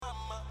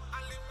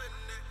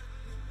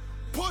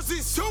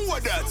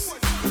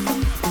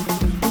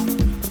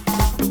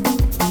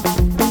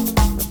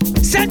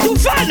C'est tout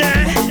fun,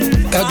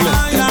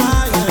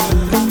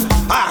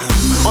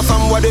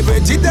 Ensemble, des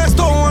petits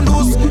destos en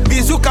douce.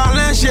 Bisous,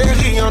 câlin,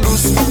 chérie en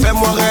douce.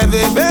 Fais-moi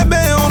rêver, bébé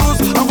en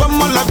douce.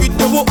 Envoie-moi la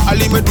vidéo,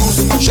 allez me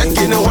douce.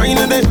 Chacun wine,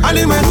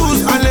 allez me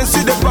douce. À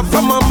l'insu de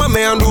papa, maman,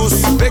 mais en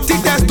douce. Petit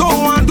destos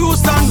en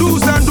douce, en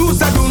douce, en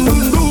douce, en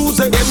douce.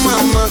 Et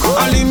maman,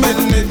 allez me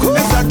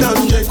et ça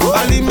danger,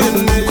 allez me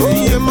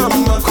et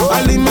maman,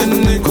 allez me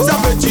ça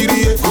veut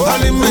tirer,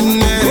 allez me et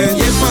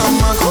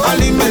maman,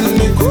 allez me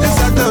et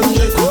ça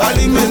danger,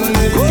 allez me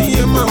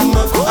et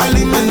maman,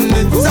 allez me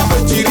ça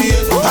veut tirer.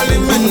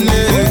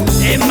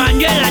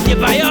 Emmanuel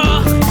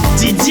Adebayor,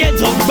 Didier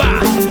Drogba.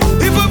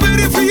 Il faut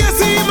vérifier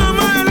si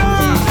maman est là.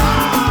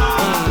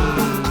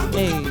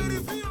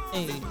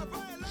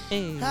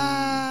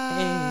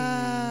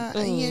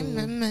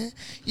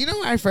 You know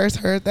when I first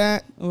heard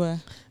that? What?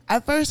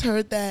 I first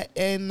heard that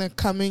in the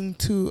Coming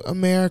to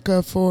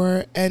America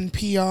for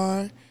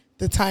NPR,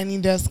 the Tiny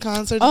Desk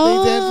concert that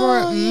they did for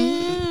it.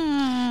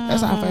 Yeah.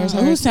 That's how I first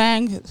heard.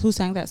 Who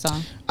sang that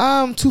song?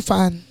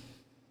 Tufan.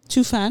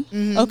 Tufan.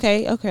 Mm-hmm.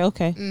 Okay.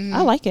 Mm-hmm.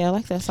 I like it. I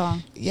like that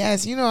song.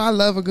 Yes, you know I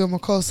love a good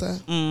Makosa.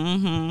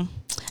 Mm-hmm.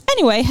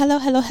 Anyway,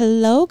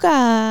 hello,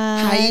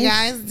 guys. How you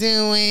guys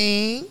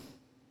doing?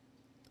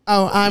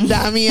 Oh, I'm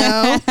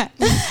Damio.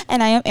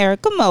 And I am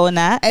Erica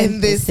Mona.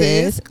 And this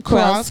is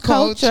Cross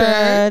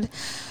Cultured.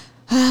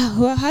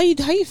 Well, how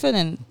you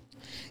feeling?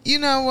 You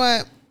know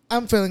what?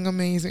 I'm feeling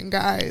amazing,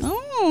 guys.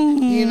 Oh.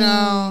 You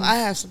know, I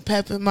have some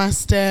pep in my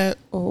step.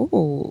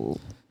 Oh.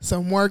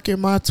 Some work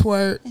in my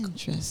twerk.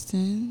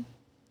 Interesting.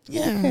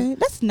 Yeah. Okay.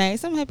 That's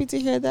nice. I'm happy to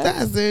hear that.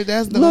 That's it.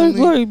 That's the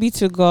Glory be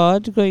to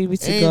God. Glory be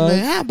to God.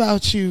 How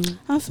about you?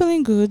 I'm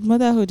feeling good.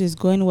 Motherhood is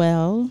going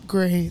well.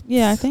 Great.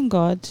 Yeah, thank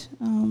God.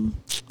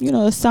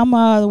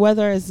 Summer, the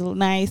weather is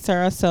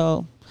nicer,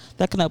 so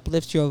that can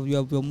uplift your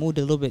mood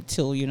a little bit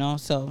too,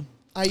 so.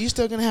 Are you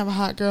still going to have a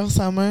hot girl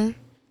summer?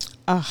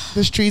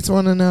 The streets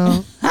want to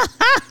know.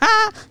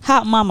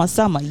 Hot mama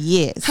summer,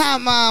 yes.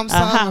 Hot mom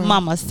summer. Hot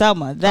mama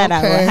summer, that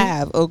I will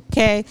have,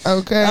 okay?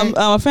 Okay.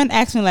 A friend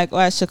asked me, like,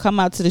 I should come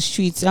out to the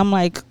streets. I'm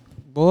like,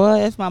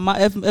 boy, if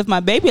my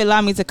baby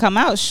allow me to come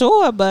out,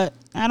 sure, but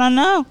I don't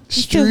know.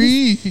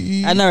 Streets.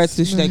 I know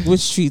it's like,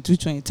 which streets,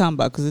 which one you talking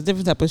about? Because it's a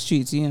different type of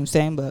streets, you know what I'm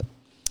saying? But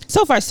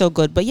so far, so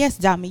good. But yes,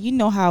 Dami, you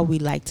know how we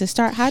like to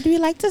start. How do we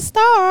like to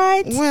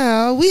start?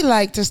 Well, we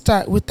like to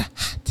start with the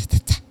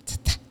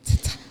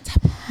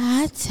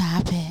hot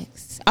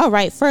topics. All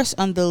right, first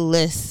on the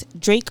list,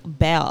 Drake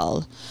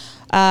Bell.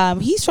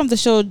 He's from the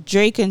show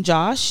Drake and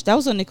Josh. That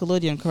was on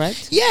Nickelodeon,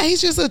 correct? Yeah,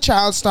 he's just a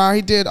child star.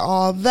 He did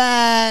all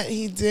that.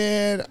 He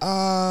did,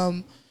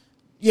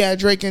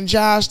 Drake and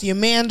Josh, the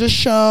Amanda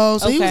Show.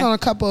 So he was on a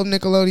couple of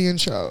Nickelodeon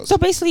shows. So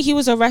basically, he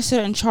was arrested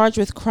and charged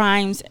with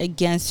crimes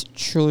against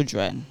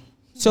children.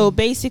 So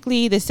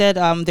basically, they said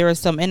there were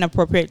some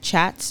inappropriate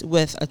chats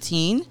with a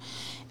teen,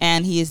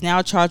 and he is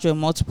now charged with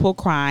multiple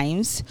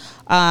crimes.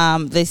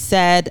 They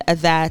said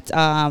that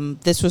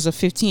this was a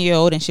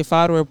 15-year-old, and she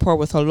filed a report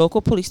with her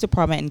local police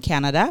department in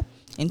Canada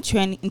in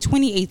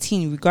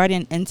 2018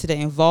 regarding an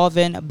incident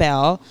involving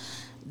Bell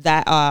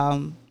that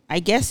I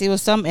guess it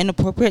was some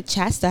inappropriate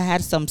chats that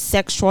had some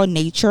sexual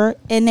nature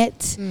in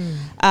it.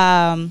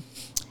 And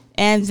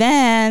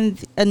then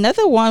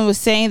another one was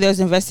saying there's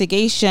an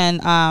investigation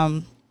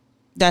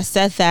that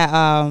said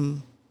that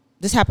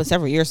this happened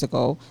several years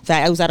ago,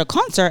 that I was at a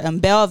concert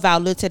and Bell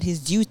violated his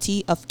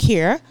duty of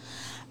care.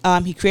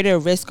 He created a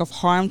risk of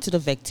harm to the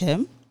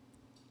victim.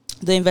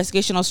 The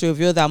investigation also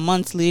revealed that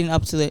months leading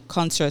up to the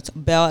concert,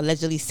 Bell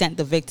allegedly sent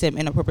the victim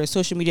inappropriate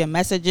social media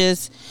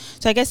messages.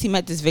 So I guess he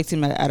met this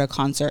victim at a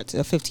concert, a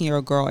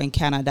 15-year-old girl in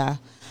Canada.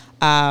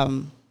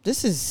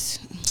 This is,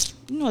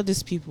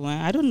 these people,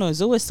 man. I don't know.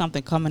 There's always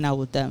something coming out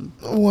with them.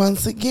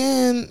 Once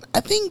again,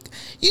 I think,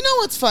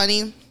 what's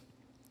funny?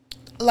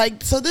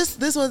 Like, so this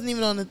wasn't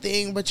even on the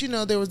thing, but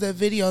there was that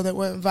video that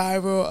went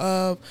viral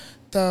of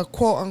the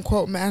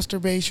quote-unquote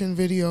masturbation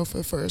video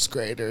for first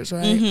graders,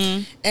 right?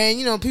 Mm-hmm.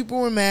 And, people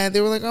were mad.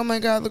 They were like, oh, my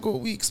God, look what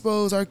we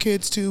expose our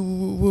kids to.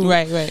 Woo, woo.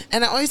 Right.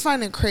 And I always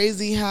find it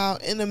crazy how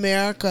in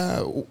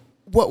America,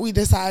 what we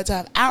decide to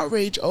have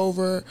outrage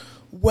over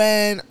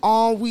when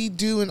all we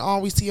do and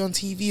all we see on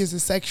TV is the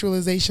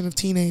sexualization of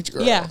teenage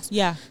girls.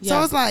 Yeah.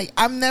 So it's like,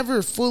 I'm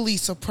never fully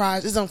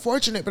surprised. It's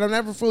unfortunate, but I'm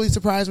never fully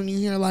surprised when you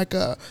hear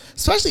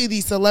especially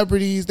these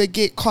celebrities that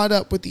get caught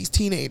up with these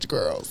teenage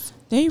girls.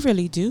 They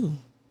really do.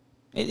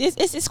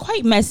 It's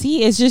quite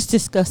messy. It's just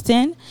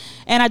disgusting.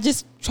 And I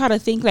just try to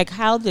think, like,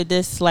 how did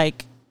this,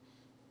 like,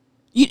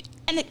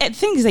 and the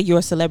thing is that you're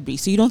a celebrity,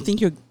 so you don't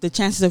think the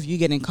chances of you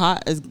getting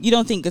caught, you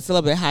don't think it's a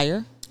little bit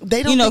higher?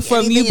 They don't think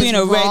from you being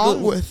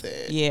wrong with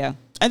it. Yeah.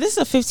 And this is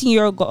a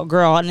 15-year-old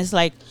girl, and it's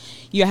like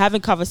you're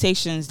having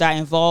conversations that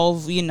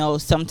involve,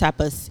 some type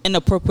of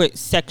inappropriate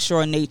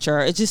sexual nature.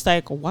 It's just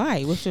like,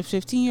 why? With a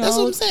 15-year-old? That's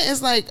what I'm saying.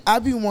 It's like,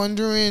 I'd be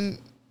wondering,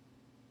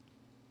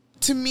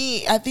 to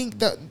me, I think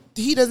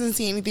he doesn't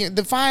see anything.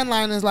 The fine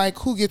line is like,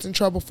 who gets in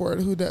trouble for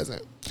it, who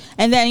doesn't.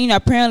 And then,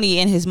 apparently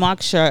in his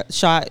mock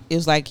shot, it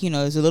was like,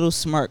 there's a little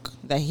smirk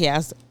that he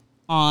has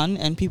on,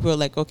 and people are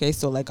like, okay,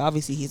 so like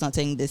obviously he's not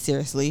taking this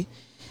seriously.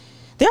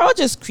 They're all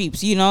just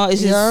creeps,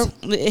 It's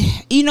just,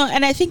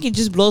 and I think it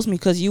just blows me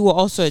because you were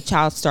also a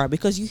child star,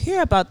 because you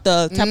hear about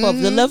the type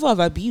of the level of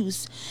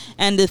abuse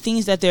and the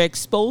things that they're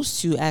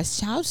exposed to as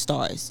child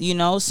stars,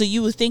 So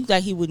you would think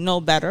that he would know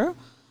better,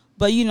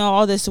 but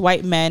all this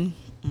white men.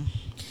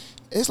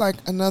 It's like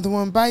another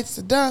one bites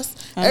the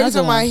dust. Every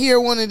time I hear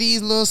one of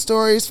these little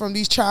stories from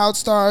these child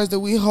stars that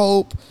we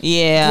hope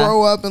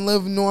grow up and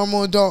live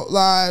normal adult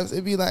lives,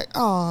 it'd be like,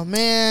 oh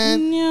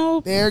man,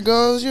 there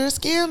goes your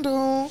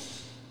scandal.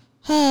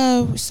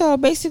 So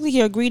basically he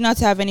agreed not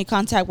to have any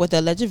contact with the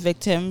alleged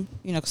victim,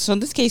 so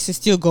this case is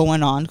still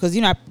going on because,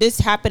 this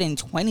happened in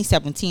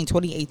 2017,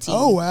 2018.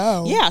 Oh,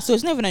 wow. Yeah, so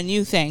it's not even a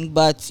new thing,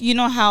 but you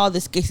know how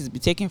this case has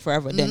been taking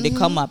forever, then they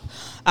come up.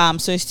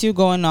 So it's still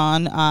going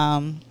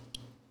on.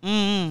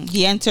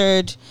 He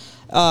entered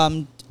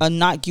a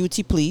not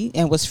guilty plea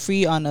and was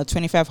free on a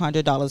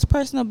 $2,500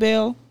 personal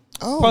bail,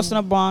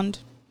 personal bond.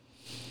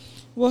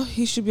 Well,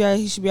 he should be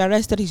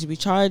arrested. He should be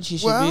charged.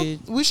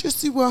 We should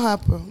see what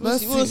happened.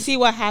 We'll see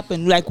what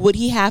happened. Like, would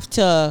he have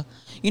to?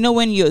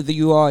 When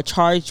you are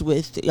charged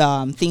with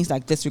things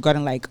like this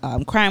regarding like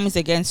crimes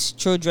against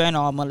children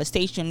or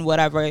molestation,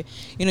 whatever,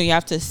 you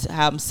have to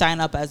sign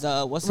up as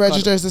a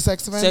register as a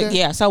sex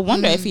offender. So I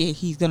wonder if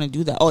he's gonna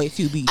do that, or if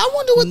he'll be. I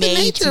wonder what the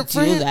nature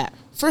for him that.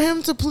 For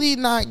him to plead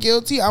not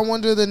guilty. I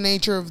wonder the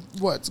nature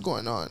of what's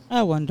going on.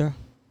 I wonder.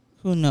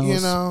 Who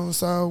knows?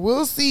 So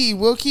we'll see.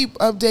 We'll keep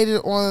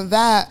updated on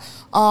that.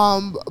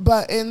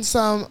 But in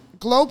some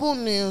global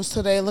news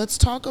today, let's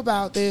talk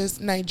about this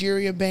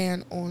Nigeria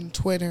ban on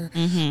Twitter.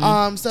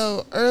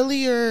 So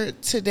earlier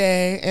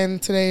today,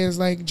 and today is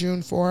like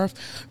June 4th,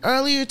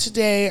 earlier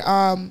today,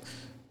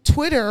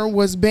 Twitter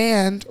was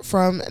banned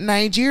from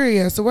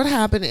Nigeria. So what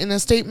happened, in a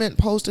statement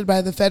posted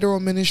by the Federal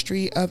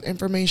Ministry of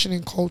Information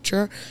and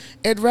Culture,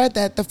 it read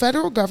that the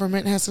federal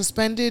government has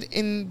suspended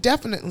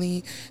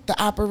indefinitely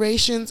the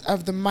operations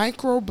of the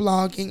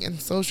microblogging and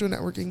social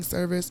networking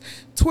service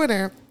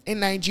Twitter in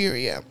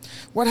Nigeria.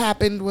 What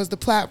happened was the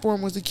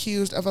platform was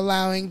accused of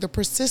allowing the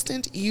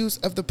persistent use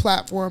of the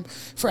platform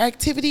for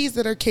activities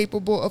that are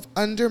capable of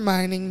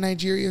undermining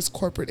Nigeria's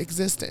corporate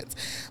existence.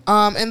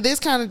 And this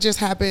kind of just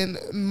happened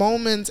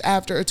moments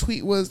after a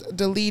tweet was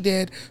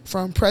deleted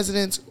from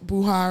President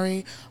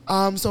Buhari.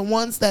 So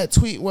once that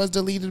tweet was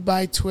deleted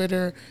by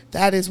Twitter,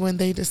 that is when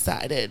they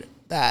decided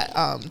that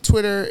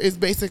Twitter is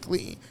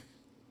basically,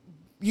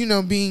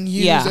 being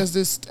used as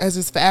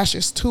this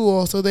fascist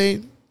tool. So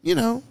they,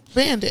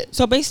 banned it.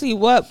 So basically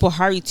what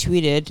Buhari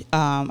tweeted,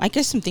 I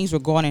guess some things were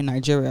going in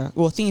Nigeria.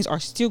 Well, things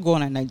are still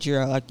going in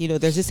Nigeria. Like,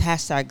 there's this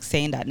hashtag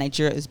saying that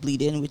Nigeria is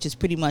bleeding, which is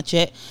pretty much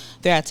it.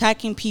 They're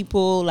attacking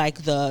people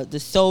like the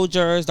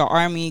soldiers, the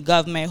army,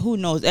 government, who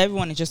knows?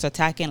 Everyone is just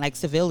attacking like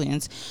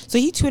civilians. So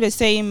he tweeted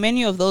saying,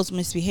 many of those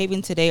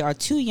misbehaving today are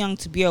too young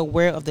to be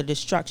aware of the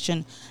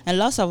destruction and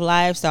loss of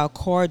lives that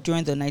occurred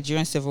during the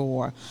Nigerian Civil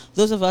War.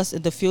 Those of us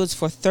in the fields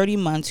for 30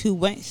 months who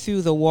went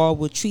through the war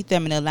will treat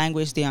them in a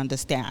language they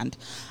understand.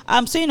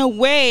 So in a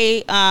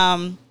way,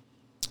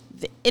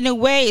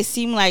 it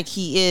seemed like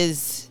he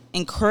is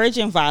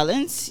encouraging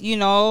violence,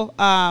 So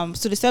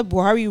they said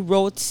Buhari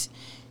wrote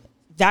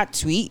that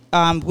tweet,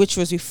 which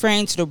was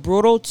referring to the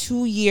brutal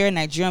 2-year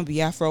Nigerian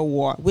Biafra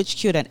War, which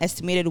killed an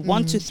estimated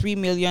 1 to 3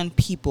 million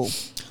people,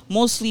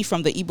 mostly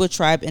from the Igbo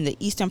tribe in the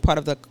eastern part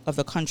of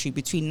the country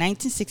between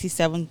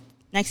 1967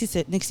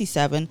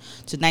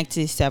 to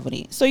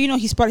 1970. So,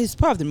 he's part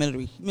of the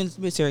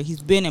military.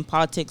 He's been in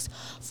politics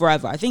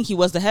forever. I think he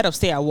was the head of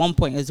state at one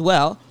point as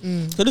well.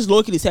 So this is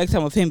low-key the second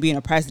time of him being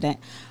a president.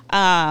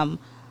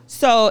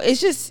 So it's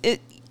just,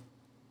 it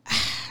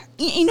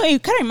kind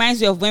of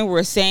reminds me of when we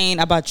were saying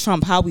about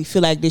Trump, how we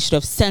feel like they should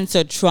have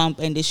censored Trump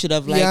and they should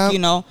have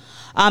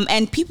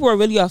and people were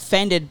really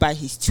offended by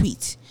his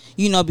tweet,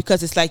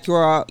 because it's like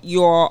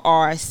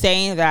you're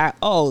saying that,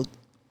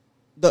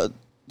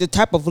 the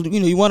type of,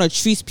 you want to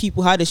treat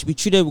people how they should be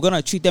treated. We're going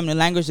to treat them in the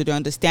language that they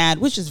understand,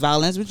 which is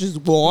violence, which is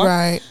war.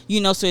 Right.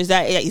 So is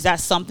that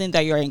something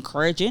that you're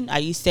encouraging?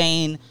 Are you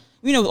saying,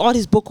 all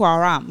this Boko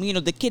Haram,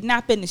 the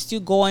kidnapping is still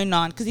going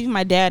on? Because even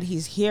my dad,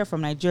 he's here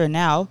from Nigeria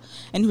now,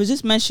 and he was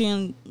just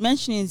mentioning,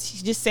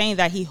 he's just saying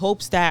that he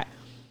hopes that,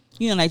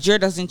 Nigeria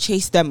doesn't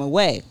chase them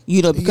away,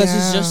 because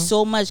it's just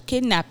so much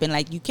kidnapping.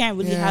 Like, you can't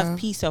really have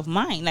peace of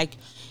mind. Like,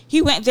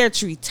 he went there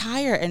to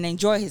retire and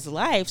enjoy his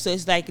life. So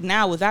it's like,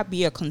 now would that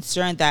be a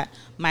concern that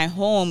my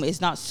home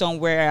is not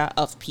somewhere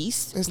of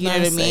peace? It's you know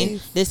what I mean?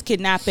 This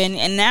kidnapping.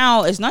 And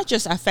now it's not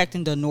just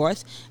affecting the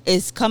north.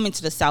 It's coming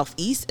to the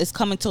southeast. It's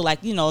coming to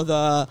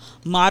the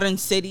modern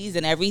cities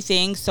and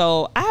everything.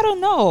 So I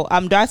don't know.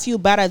 Do I feel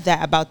bad at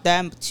that about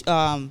them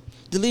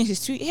deleting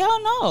his tweet?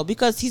 Hell no,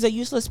 because he's a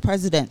useless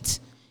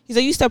president. He's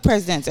a useless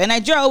president. And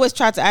Nigeria always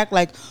try to act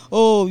like,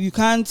 you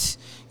can't,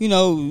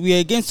 we're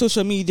against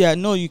social media.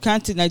 No, you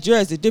can't.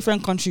 Nigeria is a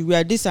different country. We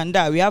are this and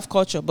that. We have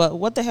culture. But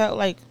what the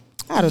hell? I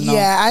don't know.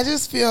 Yeah, I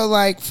just feel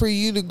like for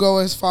you to go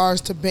as far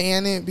as to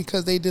ban it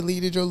because they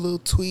deleted your little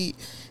tweet,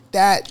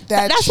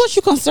 That's what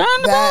you're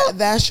concerned about?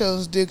 That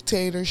shows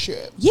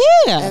dictatorship.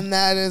 Yeah. And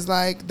that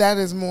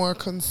is more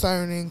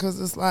concerning because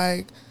it's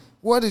like,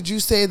 what did you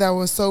say that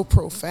was so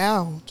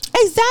profound?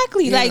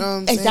 Exactly. You know what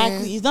I'm exactly.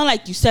 saying? It's not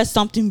like you said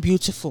something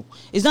beautiful.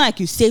 It's not like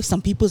you saved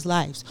some people's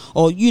lives,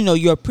 or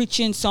you're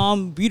preaching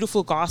some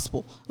beautiful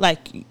gospel.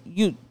 Like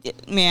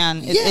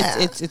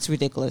it's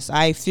ridiculous.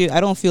 I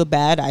don't feel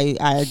bad.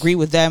 I agree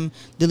with them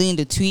deleting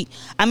the tweet.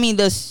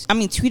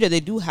 Twitter,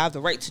 they do have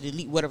the right to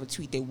delete whatever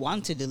tweet they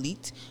want to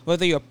delete,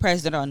 whether you're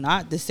president or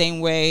not. The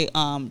same way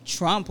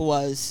Trump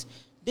was.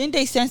 Didn't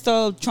they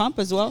censor Trump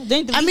as well? At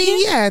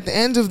the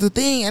end of the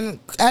thing, and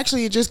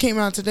actually it just came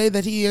out today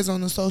that he is on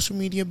the social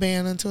media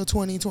ban until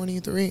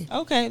 2023.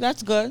 Okay,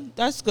 that's good.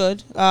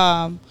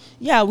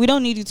 We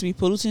don't need you to be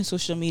polluting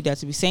social media,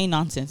 to be saying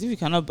nonsense. If you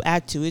cannot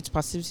add to it,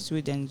 positivity to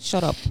it, then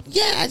shut up.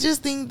 Yeah, I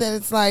just think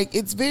that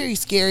it's very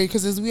scary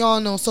because, as we all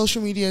know,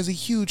 social media is a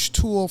huge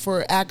tool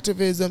for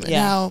activism and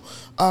how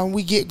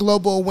we get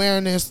global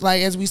awareness.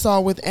 Like, as we saw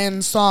with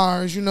End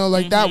SARS,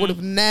 that would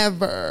have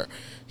never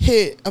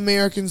hit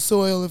American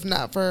soil if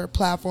not for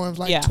platforms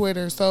like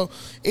Twitter. So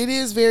it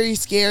is very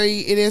scary.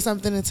 It is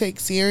something to take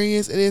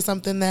serious. It is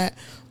something that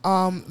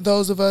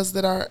those of us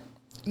that are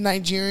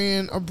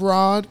Nigerian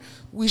abroad,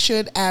 we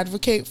should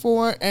advocate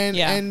for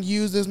and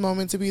use this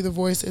moment to be the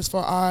voices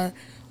for our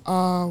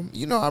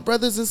our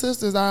brothers and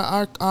sisters,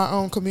 our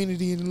own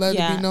community, and let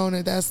it be known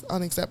that that's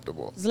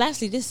unacceptable.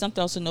 Lastly, this is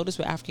something I also noticed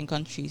with African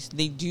countries.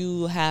 They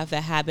do have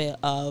the habit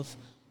of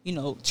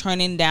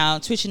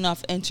switching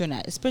off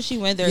internet, especially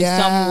when there's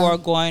some war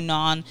going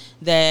on,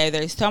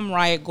 there's some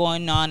riot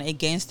going on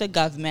against the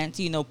government,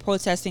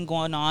 protesting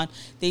going on.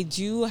 They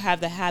do have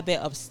the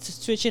habit of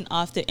switching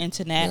off the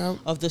internet,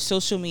 of the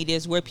social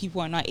medias, where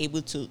people are not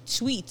able to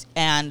tweet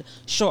and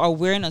show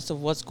awareness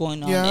of what's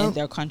going on in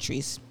their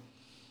countries.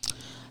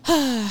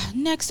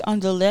 Next on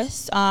the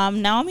list,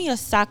 Naomi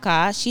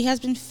Osaka. She has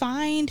been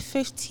fined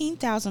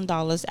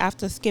 $15,000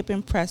 after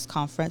skipping press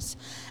conference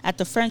at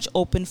the French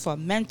Open for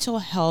mental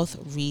health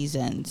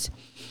reasons.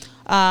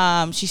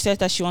 She says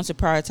that she wants to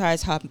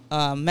prioritize her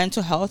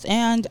mental health,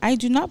 and I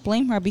do not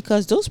blame her,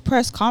 because those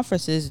press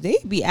conferences, they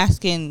be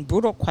asking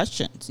brutal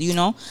questions.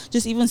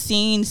 Just even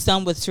seeing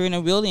some with Serena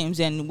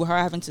Williams and her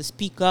having to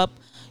speak up,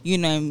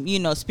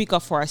 speak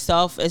up for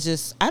herself. It's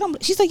just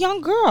she's a young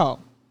girl.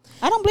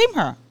 I don't blame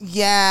her.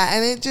 Yeah,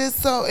 and it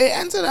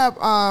ended up,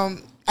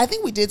 I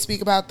think we did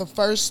speak about the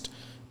first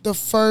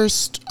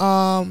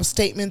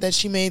statement that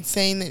she made,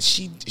 saying that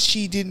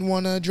she didn't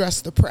want to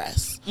address the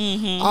press.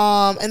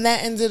 Mm-hmm. And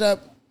that ended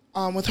up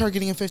with her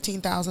getting a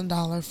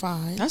 $15,000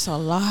 fine. That's a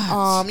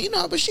lot.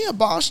 But she a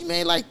boss. She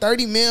made like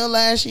 $30 million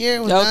last year.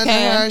 It was none of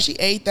her. She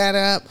ate that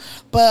up.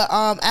 But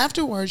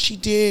afterwards, she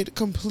did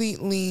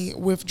completely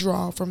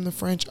withdraw from the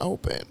French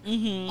Open.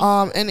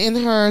 Mm-hmm. And in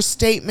her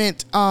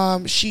statement,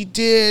 she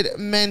did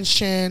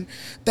mention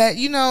that,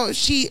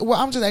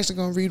 I'm just actually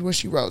going to read what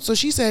she wrote. So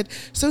she said,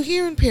 "So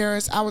here in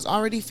Paris, I was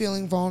already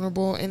feeling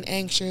vulnerable and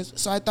anxious,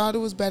 so I thought it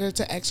was better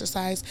to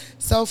exercise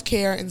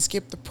self-care and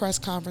skip the press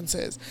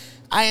conferences.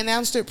 I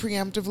announced it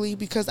preemptively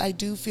because I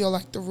do feel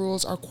like the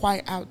rules are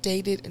quite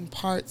outdated in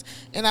parts,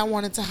 and I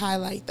wanted to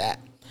highlight that.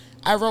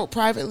 I wrote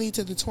privately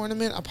to the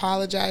tournament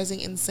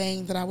apologizing and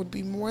saying that I would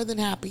be more than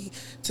happy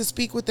to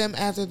speak with them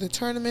after the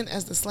tournament,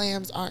 as the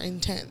slams are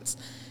intense.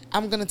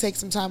 I'm going to take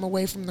some time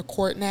away from the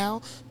court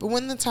now, but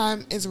when the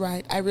time is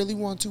right, I really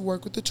want to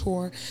work with the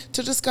tour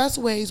to discuss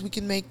ways we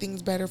can make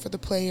things better for the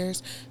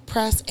players,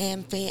 press,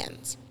 and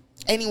fans.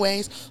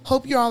 Anyways,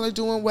 hope you all are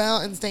doing well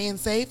and staying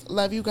safe.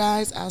 Love you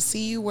guys. I'll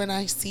see you when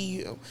I see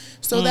you."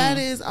 So that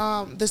is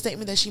the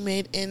statement that she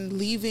made in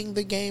leaving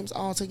the games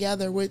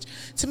altogether, which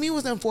to me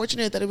was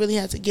unfortunate that it really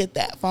had to get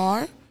that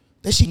far,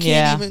 that she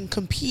can't even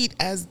compete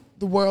as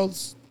the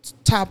world's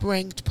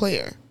top-ranked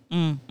player.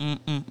 And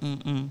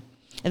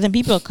then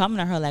people are coming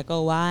at her like,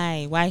 "Oh,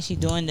 why? Why is she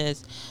doing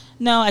this?"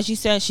 No, as you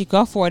said, she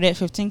could afford it,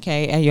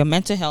 $15K, and your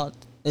mental health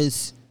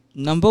is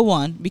number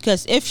one,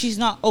 because if she's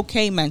not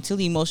okay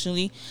mentally,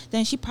 emotionally,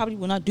 then she probably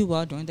will not do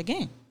well during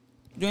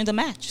the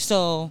match.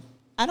 So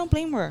I don't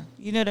blame her.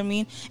 You know what I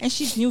mean? And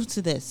she's new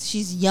to this.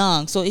 She's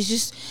young. So it's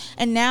just,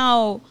 and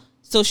now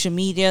social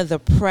media, the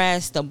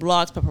press, the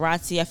blogs,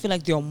 paparazzi, I feel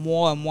like they're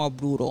more and more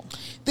brutal.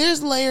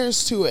 There's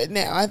layers to it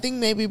now. I think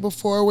maybe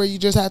before, where you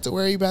just had to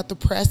worry about the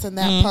press and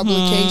that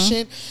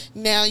publication.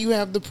 Now you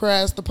have the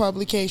press, the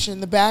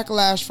publication, the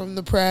backlash from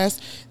the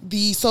press,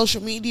 the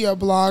social media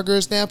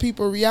bloggers. Now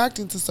people are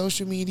reacting to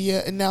social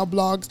media, and now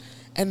blogs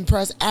and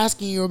press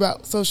asking you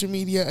about social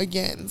media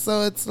again.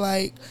 So it's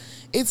like,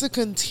 it's a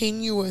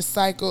continuous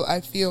cycle, I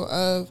feel,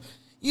 of,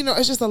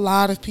 it's just a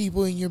lot of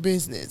people in your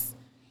business.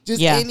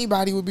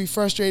 Anybody would be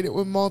frustrated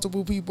with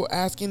multiple people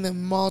asking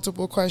them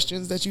multiple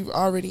questions that you've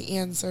already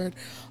answered.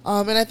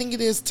 And I think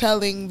it is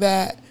telling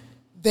that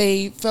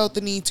they felt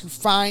the need to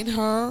fine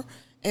her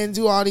and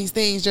do all these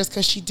things just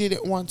because she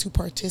didn't want to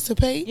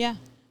participate. Yeah.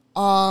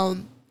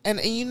 And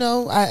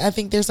I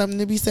think there's something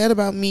to be said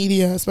about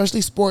media,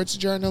 especially sports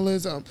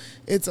journalism.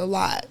 It's a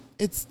lot.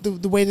 It's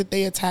the way that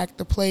they attack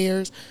the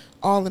players,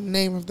 all in the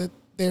name of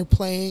they're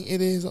playing.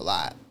 It is a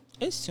lot.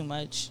 It's too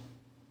much.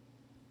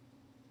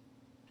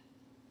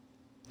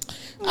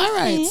 All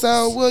right.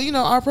 So, well, you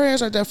know, our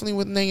prayers are definitely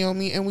with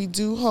Naomi, and we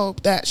do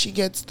hope that she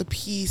gets the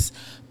peace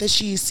that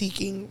she is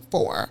seeking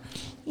for.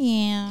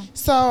 Yeah.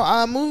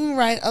 So, moving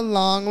right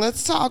along,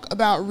 let's talk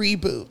about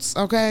reboots.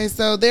 Okay.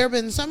 So, there have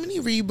been so many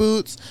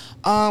reboots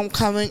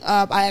coming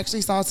up. I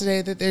actually saw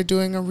today that they're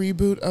doing a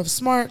reboot of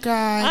Smart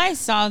Guy. I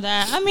saw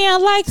that. I mean, I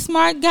like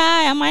Smart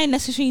Guy. I might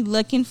necessarily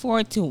looking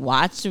forward to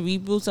watch the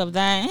reboots of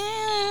that.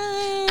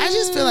 I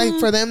just feel like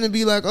for them to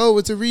be like, oh,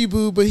 it's a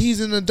reboot, but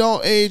he's an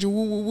adult age. Woo,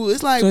 woo, woo.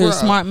 It's like, So bro. the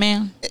Smart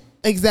Man.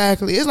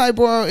 Exactly. It's like,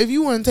 bro, if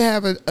you wanted to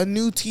have a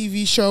new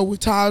TV show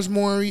with Taj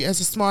Mowry as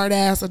a smart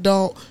ass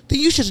adult, then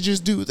you should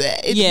just do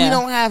that. We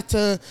don't have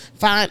to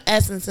find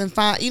essence and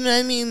find, you know what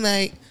I mean?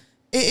 Like,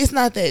 it's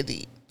not that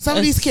deep. Some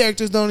of these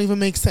characters don't even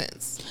make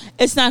sense.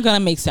 It's not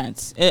gonna make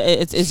sense.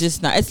 It's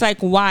just not. It's like,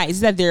 why?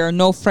 Is that there are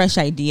no fresh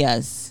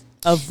ideas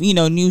of, you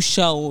know, new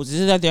shows?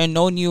 Is it that there are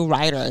no new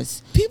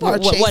writers? People are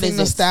chasing what is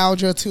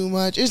nostalgia too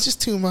much. It's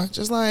just too much.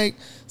 It's like,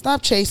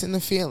 stop chasing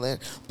the feeling.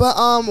 But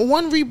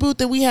one reboot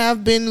that we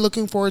have been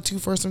looking forward to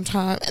for some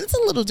time, and it's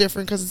a little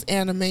different because it's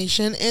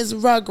animation, is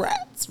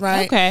Rugrats,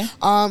 right? Okay.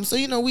 So,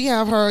 you know, we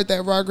have heard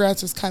that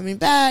Rugrats was coming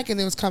back, and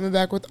it was coming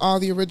back with all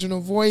the original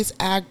voice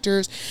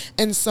actors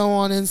and so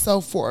on and so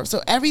forth.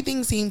 So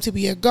everything seemed to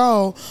be a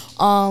go,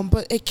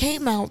 but it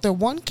came out that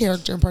one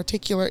character in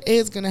particular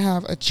is going to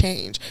have a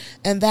change,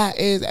 and that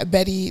is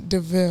Betty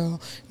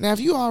DeVille. Now, if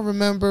you all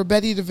remember,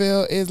 Betty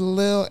DeVille is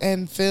Lil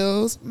and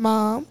Phil's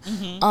mom,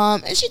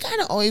 and she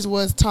kind of always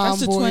was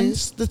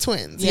tomboyish. The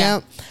twins, yeah.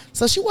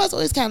 So she was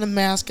always kind of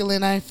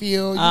masculine, I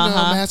feel, you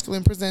know,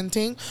 masculine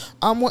presenting.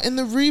 Well, in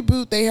the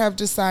reboot, they have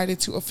decided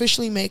to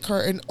officially make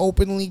her an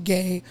openly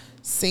gay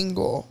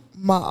single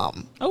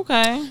mom.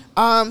 Okay.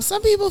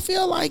 Some people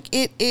feel like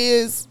it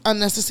is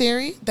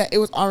unnecessary, that it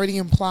was already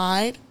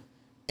implied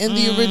in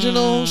the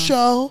original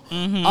show.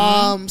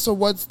 So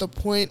what's the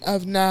point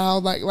of now?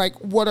 Like,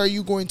 what are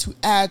you going to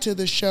add to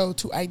the show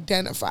to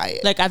identify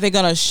it? Like, are they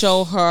gonna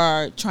show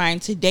her trying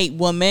to date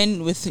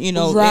women with, you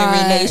know, in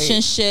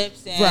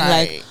relationships and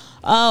like,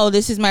 oh,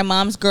 this is my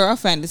mom's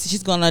girlfriend.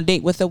 She's gonna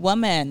date with a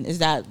woman. Is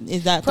that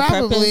probably? The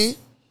purpose?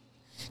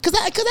 Because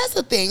that's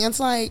the thing.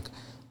 It's like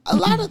a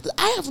lot of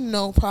I have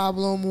no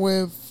problem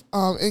with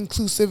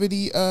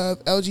inclusivity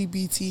of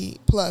LGBT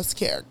plus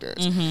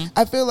characters.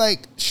 I feel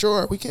like,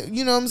 sure, we can,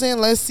 you know what I'm saying?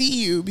 Let's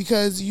see you,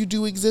 because you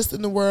do exist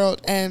in the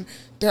world, and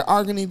there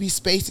are going to be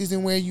spaces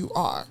in where you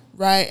are,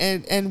 right?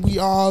 And we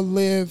all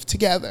live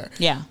together.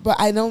 Yeah. But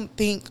I don't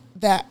think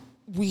that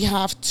we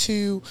have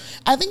to,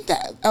 I think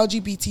that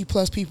LGBT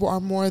plus people are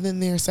more than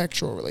their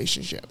sexual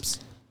relationships.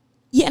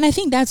 Yeah, and I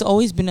think that's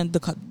always been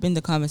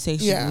the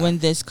conversation when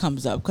this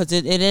comes up, because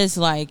it is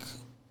like,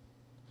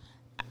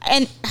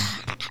 and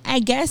I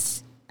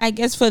guess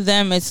for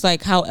them it's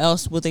like, how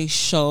else would they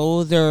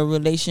show their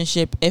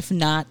relationship if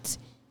not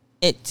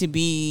it to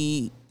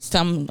be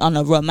some on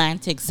a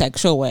romantic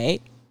sexual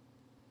way?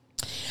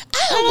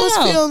 I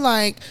almost feel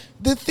like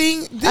the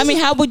thing. I mean,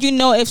 how would you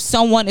know if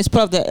someone is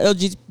part of the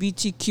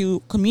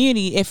LGBTQ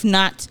community if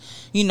not,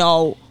 you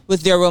know,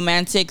 with their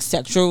romantic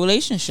sexual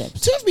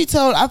relationships? Truth be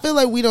told, I feel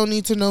like we don't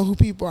need to know who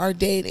people are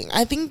dating.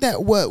 I think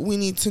that what we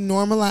need to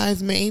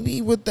normalize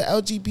maybe with the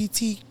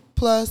LGBT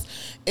plus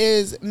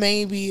is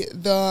maybe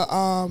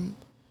the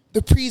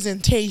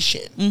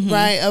presentation,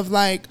 right, of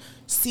like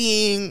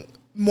seeing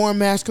more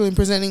masculine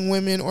presenting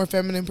women or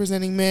feminine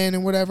presenting men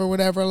and whatever.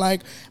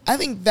 Like, I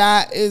think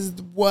that is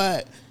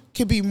what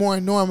could be more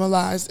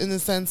normalized, in the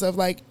sense of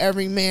like,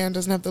 every man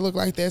doesn't have to look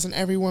like this and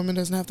every woman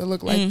doesn't have to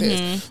look like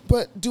this.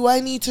 But do I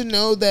need to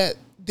know that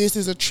this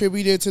is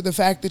attributed to the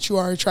fact that you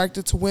are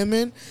attracted to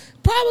women?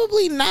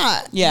 Probably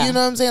not. Yeah. You know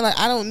what I'm saying? Like,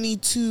 I don't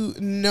need to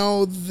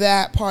know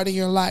that part of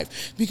your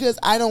life, because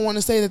I don't want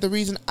to say that the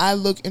reason I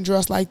look and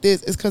dress like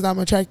this is because I'm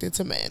attracted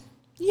to men.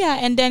 Yeah,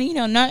 and then, you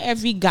know, not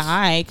every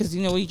guy, because,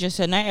 you know, we just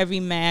said not every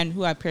man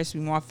who appears to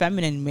be more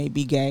feminine may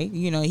be gay.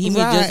 You know, he may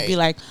just be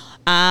like,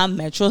 I'm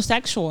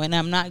metrosexual and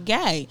I'm not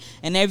gay.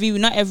 And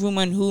not every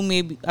woman who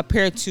may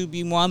appear to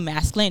be more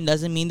masculine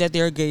doesn't mean that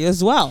they're gay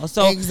as well.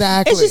 So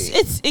exactly,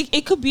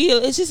 it could be,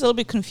 it's just a little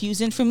bit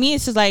confusing for me.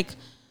 It's just like,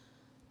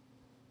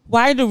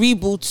 why the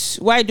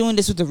reboots? Why doing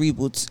this with the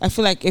reboots? I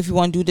feel like if you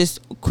want to do this,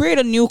 create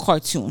a new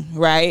cartoon,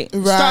 right?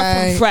 Start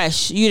from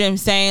fresh. You know what I'm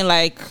saying?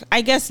 Like, I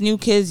guess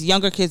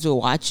younger kids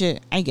will watch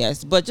it, I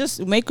guess. But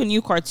just make a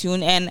new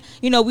cartoon. And,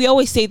 you know, we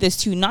always say this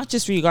too, not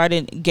just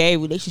regarding gay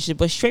relationships,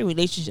 but straight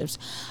relationships.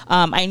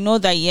 I know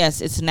that, yes,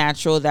 it's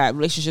natural that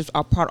relationships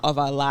are part of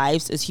our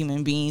lives as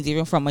human beings,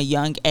 even from a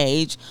young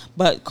age.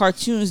 But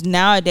cartoons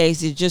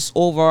nowadays is just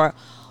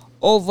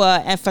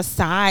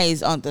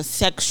overemphasize on the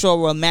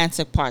sexual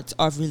romantic parts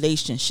of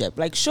relationship.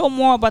 Like, show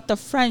more about the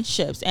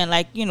friendships and,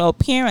 like, you know,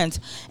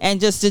 parents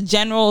and just the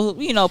general,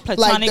 you know,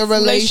 platonic, like, the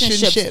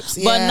relationships,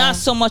 but not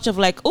so much of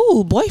like,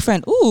 ooh,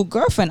 boyfriend, ooh,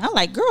 girlfriend, I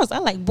like girls, I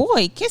like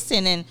boy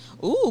kissing and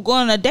ooh,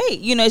 going on a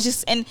date. You know, it's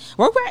just, and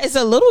Rugrats is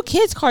a little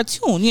kid's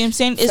cartoon. You know what I'm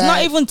saying? It's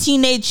not even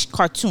teenage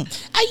cartoon.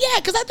 Yeah,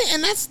 because I think,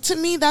 and that's, to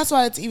me, that's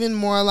why it's even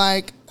more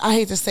like, I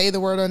hate to say the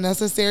word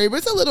unnecessary, but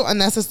it's a little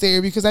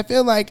unnecessary because I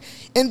feel like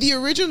in the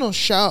original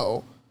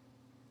show,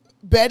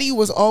 Betty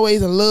was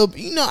always a little,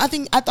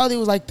 I thought it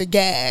was like the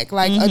gag.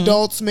 Like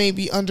adults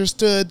maybe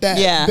understood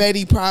that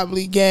Betty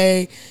probably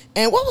gay.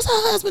 And what was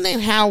her husband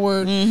named?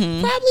 Howard.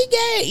 Probably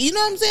gay. You know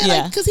what I'm saying?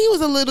 Yeah. Like, because he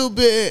was a little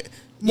bit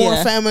more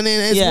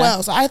feminine as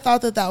well. So I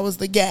thought that was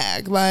the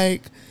gag.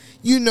 Like,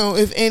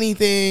 if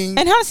anything.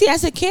 And honestly,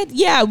 as a kid,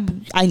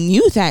 I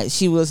knew that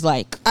she was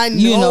like, I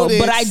noticed,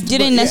 but I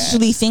didn't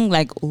necessarily think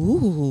like,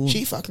 ooh,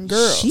 she fucking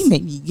girls. She may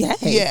be gay.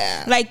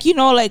 Yeah. Like, I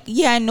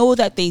know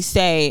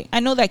that I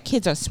know that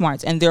kids are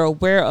smart and they're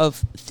aware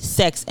of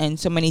sex and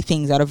so many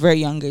things at a very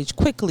young age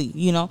quickly,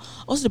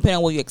 also depending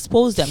on what you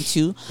expose them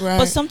to. Right.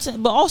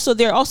 But also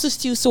they're also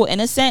still so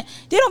innocent.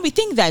 They don't be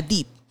thinking that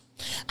deep.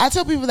 I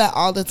tell people that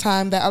all the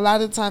time, that a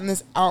lot of the time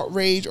this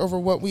outrage over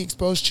what we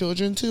expose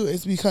children to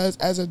is because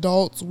as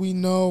adults we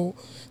know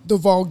the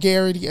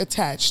vulgarity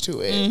attached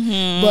to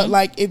it. But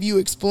like if you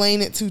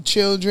explain it to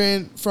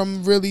children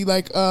from really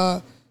like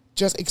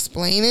just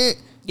explain it,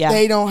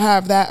 they don't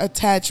have that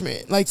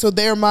attachment. Like, so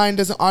their mind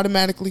doesn't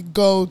automatically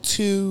go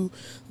to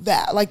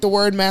that, like the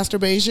word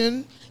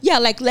masturbation. Yeah,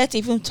 like let's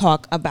even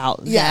talk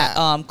about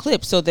that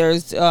clip. So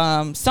there's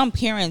some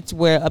parents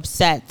were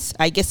upset.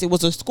 I guess it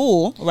was a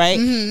school, right?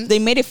 They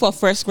made it for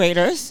first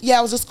graders. Yeah,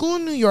 it was a school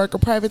in New York, a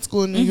private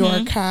school in New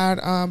York had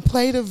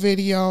played a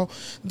video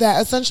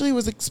that essentially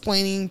was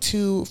explaining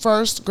to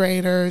first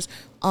graders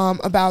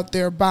about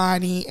their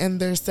body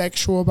and their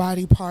sexual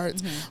body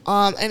parts.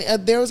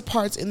 And there was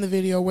parts in the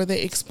video where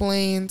they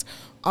explained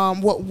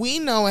what we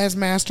know as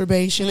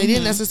masturbation. They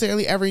didn't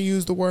necessarily ever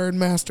use the word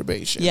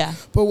masturbation. Yeah.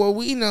 But what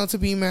we know to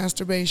be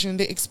masturbation,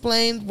 they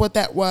explained what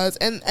that was.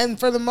 And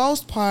for the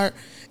most part,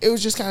 it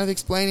was just kind of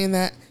explaining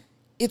that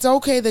it's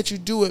okay that you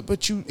do it,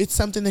 but it's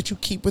something that you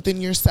keep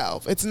within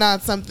yourself. It's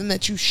not something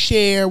that you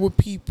share with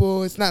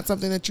people. It's not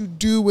something that you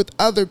do with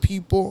other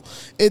people.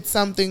 It's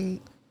something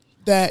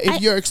that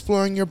if you're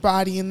exploring your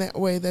body in that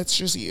way, that's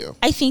just you.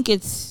 I think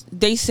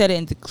they said it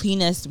in the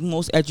cleanest,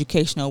 most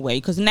educational way.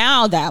 Because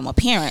now that I'm a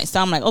parent, so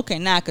I'm like, okay,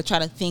 now I could try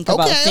to think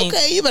about things.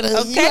 Okay, you better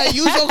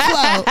use your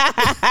clout.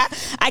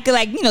 I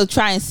could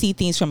try and see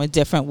things from a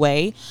different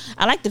way.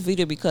 I like the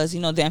video because,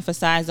 they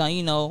emphasize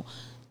on,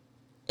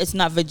 it's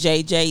not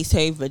vajayjay,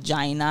 say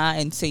vagina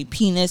and say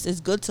penis. It's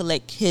good to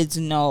let kids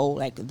know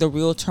like the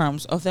real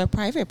terms of their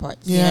private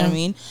parts. You know what I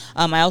mean?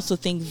 I also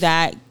think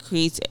that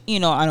creates,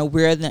 an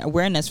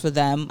awareness for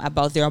them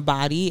about their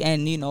body,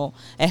 and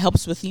it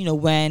helps with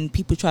when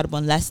people try to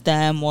molest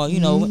them, or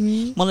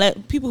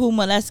people who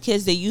molest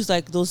kids, they use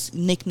like those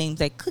nicknames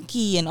like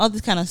cookie and all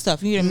this kind of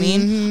stuff. You know what I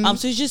mean?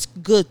 So it's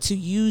just good to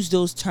use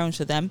those terms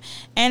for them.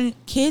 And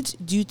kids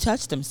do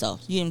touch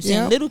themselves. You know what I'm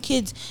saying? Little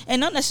kids,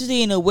 and not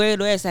necessarily in a weird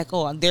way. It's like,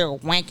 oh, they're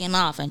wanking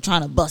off and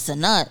trying to bust a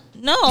nut.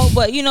 No,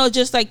 but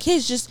just like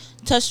kids just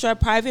touch their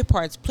private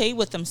parts, play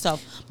with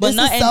themselves, but it's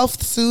not a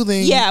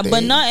self-soothing. Yeah, thing.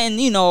 But not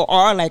in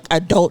our like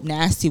adult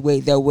nasty way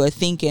that we're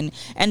thinking.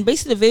 And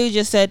basically, the video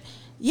just said,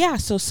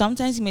 so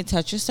sometimes you may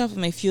touch yourself, it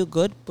may feel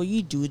good, but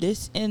you do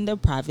this in the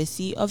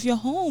privacy of your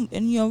home,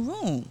 in your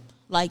room.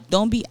 Like,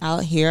 don't be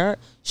out here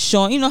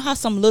showing. How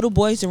some little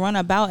boys run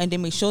about and they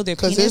may show their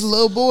penis. Because there's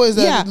little boys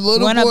that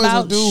run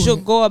about,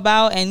 go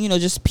about and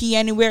just pee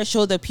anywhere,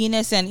 show their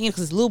penis, and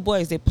because little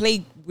boys, they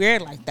play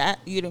weird like that.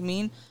 You know what I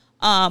mean?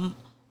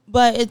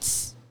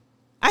 But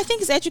I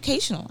think it's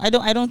educational. I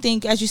don't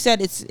think, as you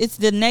said, it's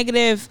the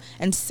negative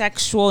and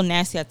sexual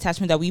nasty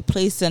attachment that we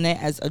place in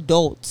it as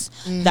adults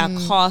that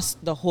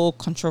caused the whole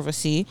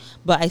controversy.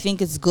 But I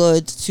think it's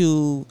good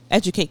to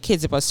educate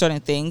kids about certain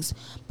things.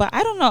 But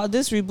I don't know,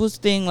 this reboot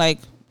thing, like,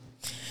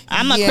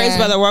 I'm not crazy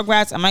about the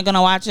Rugrats. Am I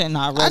gonna watch it?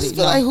 Not really. I just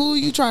feel like, who are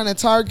you trying to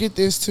target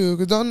this to?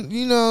 Because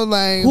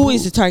who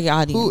is the target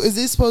audience? Who is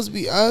this supposed to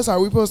be? Us? Are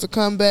we supposed to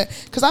come back?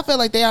 Because I feel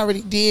like they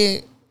already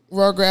did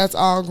Rugrats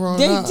all grown up.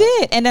 They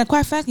did. And then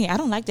quite frankly, I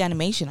don't like the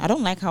animation. I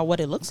don't like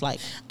what it looks like.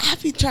 I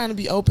be trying to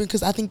be open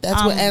because I think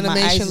that's what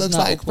animation looks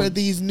like for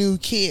these new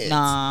kids.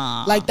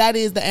 Nah. Like, that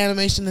is the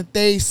animation that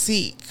they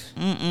seek.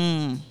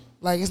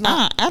 Like, it's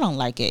not. I don't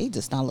like it. It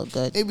does not look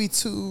good. It'd be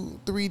too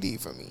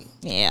 3D for me.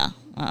 Yeah.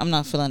 I'm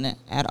not feeling it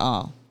at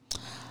all.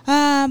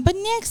 But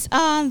next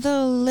on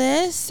the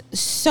list,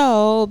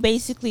 so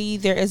basically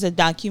there is a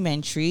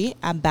documentary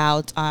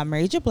about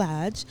Mary J.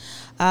 Blige.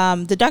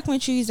 The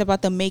documentary is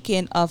about the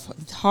making of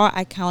her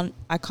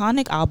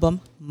iconic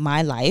album,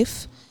 My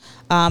Life.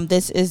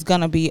 This is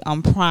going to be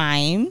on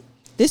Prime.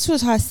 This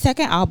was her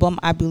second album,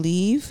 I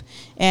believe,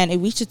 and it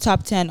reached the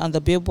top 10 on the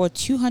Billboard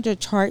 200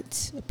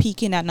 charts,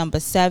 peaking at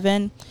number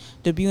 7,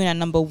 debuting at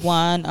number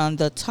 1 on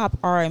the top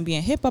R&B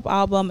and hip hop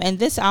album. And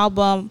this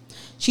album,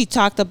 she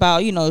talked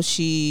about,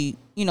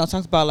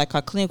 talked about like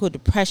her clinical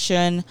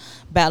depression,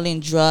 battling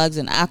drugs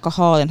and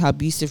alcohol, and her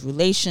abusive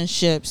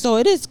relationship. So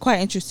it is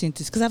quite interesting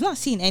because I've not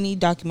seen any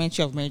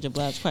documentary of Mary J.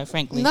 Blige, quite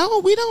frankly.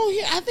 No, we don't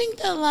hear. I think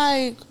that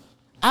like,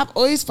 I've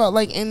always felt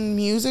like in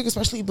music,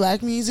 especially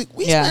black music,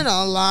 we spend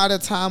a lot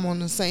of time on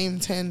the same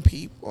 10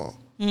 people.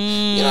 You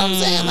know what I'm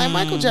saying? Like,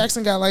 Michael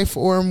Jackson got like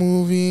 4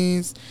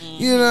 movies.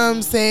 You know what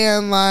I'm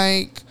saying?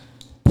 Like,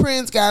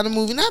 Prince got a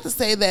movie. Not to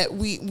say that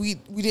we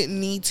didn't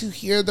need to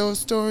hear those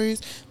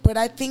stories, but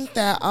I think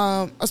that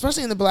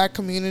especially in the black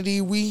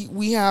community,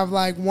 we have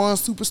like one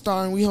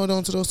superstar and we hold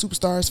on to those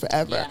superstars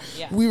forever.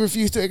 Yeah. We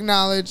refuse to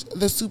acknowledge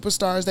the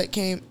superstars that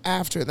came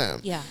after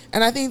them. Yeah.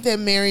 And I think that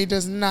Mary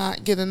does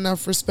not get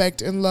enough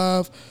respect and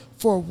love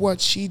for what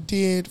she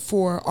did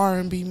for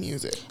R&B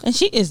music. And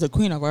she is the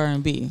queen of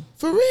R&B.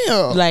 For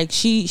real. Like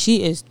she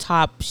is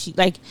top. She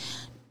like,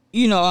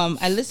 you know,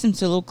 I listened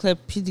to a little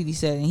clip P. Diddy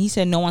said, and he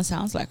said no one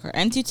sounds like her.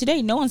 And to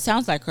today, no one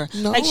sounds like her.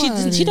 No like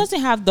one. she doesn't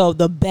have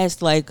the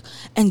best like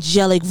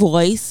angelic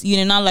voice. You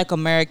know, not like a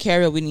Mariah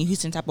Carey or Whitney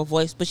Houston type of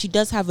voice, but she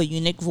does have a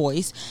unique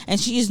voice, and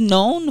she is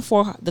known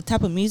for the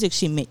type of music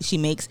she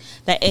makes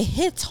that it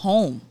hits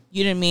home.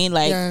 You know what I mean?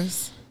 Like.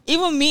 Yes.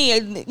 Even me,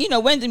 you know,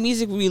 when the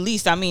music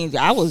released, I mean,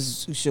 I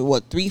was,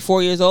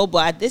 3-4 years old,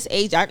 but at this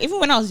age, even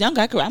when I was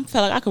younger, I felt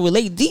like I could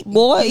relate deep,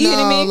 boy. You know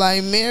what I mean?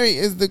 Like Mary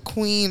is the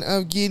queen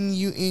of getting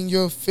you in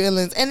your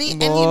feelings, and you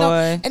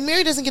know, and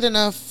Mary doesn't get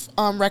enough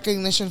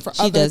recognition for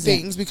other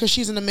things because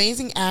she's an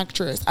amazing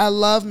actress. I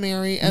love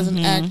Mary as an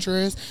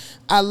actress.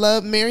 I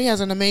love Mary has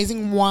an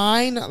amazing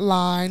wine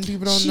line.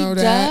 People don't know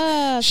that.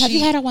 Does. Have you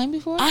had a wine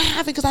before? I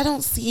haven't because I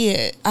don't see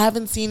it. I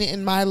haven't seen it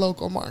in my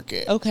local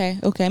market. Okay.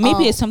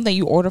 Maybe it's something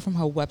you order from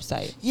her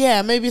website.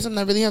 Yeah, maybe it's something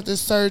I really have to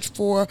search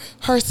for.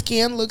 Her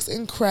skin looks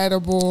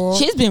incredible.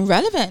 She's been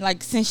relevant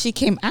like since she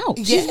came out.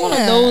 She's one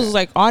of those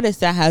like artists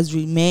that has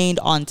remained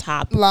on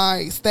top.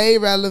 Like stay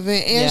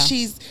relevant, and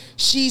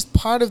she's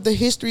part of the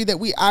history that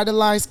we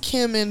idolize.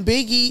 Kim and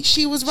Biggie,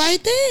 she was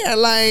right there.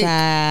 Like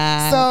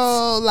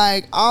so,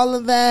 like all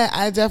of that.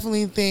 I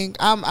definitely think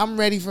I'm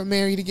ready for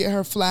Mary to get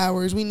her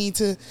flowers. We need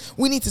to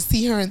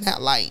see her in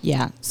that light.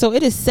 Yeah. So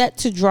it is set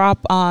to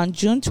drop on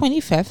June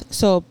 25th.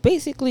 So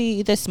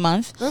basically this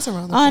month. That's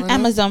around the on corner.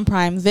 Amazon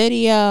Prime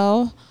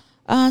Video.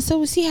 So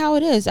we'll see how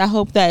it is. I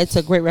hope that it's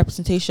a great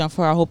representation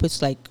for her. I hope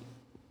it's like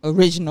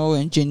original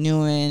and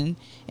genuine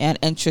and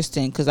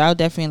interesting because I would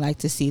definitely like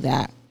to see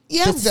that.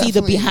 Yeah, to see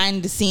the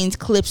behind the scenes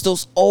clips,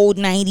 those old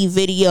 90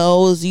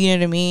 videos. You know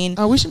what I mean?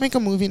 Oh, we should make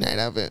a movie night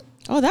of it.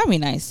 Oh, that'd be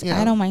nice. Yeah.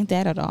 I don't mind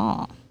that at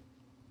all.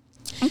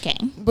 Okay.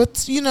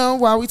 But, you know,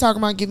 while we talk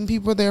about giving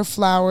people their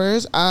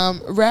flowers,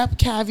 Rap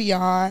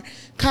Caviar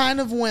kind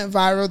of went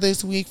viral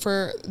this week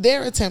for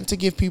their attempt to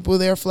give people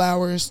their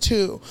flowers,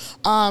 too.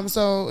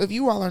 So if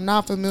you all are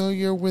not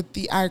familiar with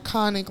the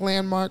iconic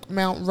landmark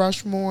Mount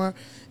Rushmore,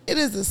 it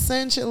is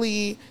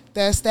essentially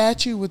that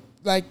statue with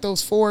like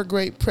those 4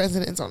 great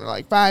presidents on it,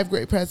 like 5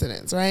 great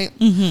presidents, right?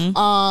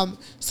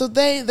 Mm-hmm. So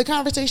the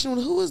conversation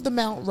was who is the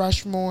Mount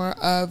Rushmore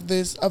of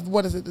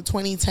what is it, the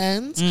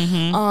 2010s?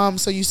 Mm-hmm.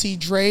 So you see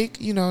Drake,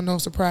 you know, no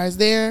surprise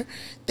there.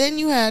 Then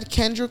you had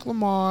Kendrick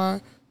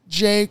Lamar,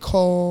 J.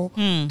 Cole,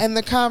 and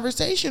the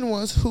conversation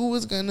was who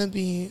was gonna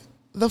be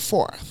the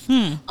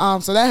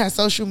 4th. So that had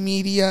social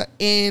media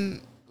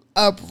in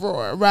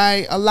uproar,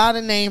 right? A lot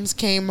of names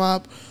came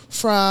up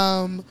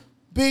from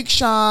Big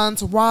Sean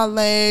to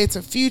Wale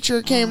to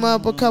Future came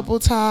up a couple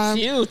times.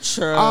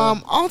 Future.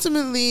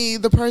 Ultimately,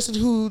 the person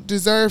who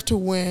deserved to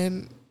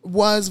win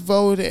was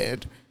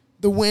voted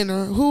the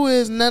winner, who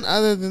is none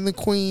other than the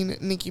Queen,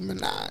 Nicki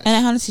Minaj. And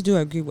I honestly do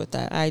agree with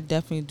that. I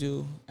definitely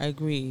do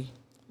agree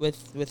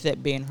with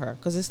it being her.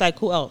 Because it's like,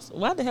 who else?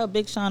 Why the hell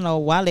Big Sean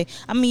or Wale?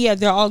 I mean, yeah,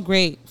 they're all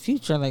great.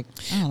 Future, like,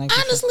 I don't like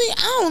honestly,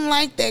 I don't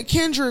like that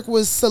Kendrick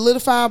was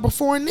solidified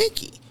before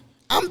Nicki.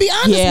 I'm be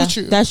honest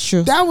with you. That's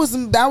true. That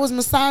was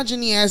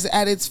misogyny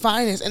at its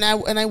finest, and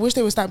I wish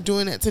they would stop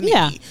doing that to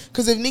Nicki.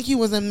 Because if Nicki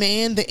was a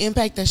man, the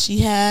impact that she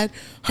had,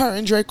 her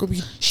and Drake would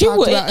be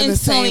talked about in the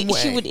same way.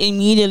 She would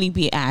immediately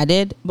be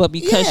added, but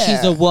because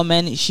she's a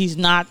woman, she's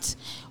not.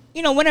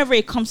 You know, whenever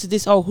it comes to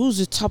this, who's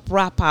the top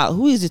rapper?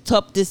 Who is the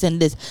top this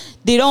and this?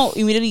 They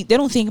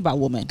don't think about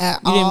women. At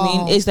you know what I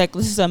all. mean? It's like,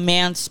 this is a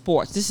man's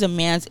sport. This is a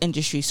man's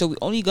industry. So we're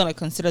only going to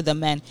consider the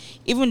men.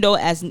 Even though,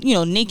 as, you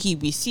know, Nicki,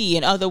 we see,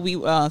 and other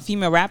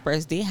female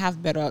rappers, they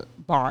have better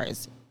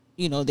bars.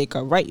 You know, they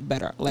could write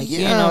better. Like,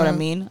 you know what I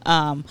mean?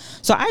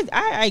 So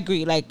I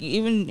agree. Like,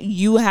 even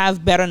you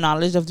have better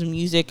knowledge of the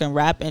music and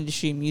rap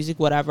industry, music,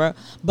 whatever.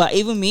 But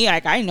even me,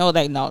 like, I know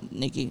that, no,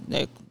 Nicki,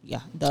 like,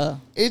 yeah, duh.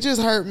 It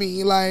just hurt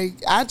me. Like,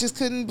 I just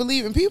couldn't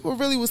believe it. And people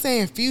really were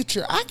saying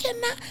Future. I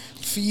cannot.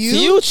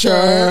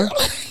 Future.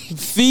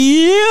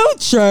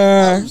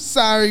 I'm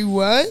sorry,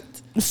 what?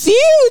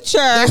 Future.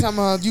 That's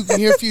how you can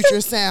hear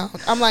Future sound.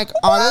 I'm like,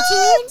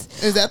 auto-tune?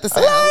 Is that the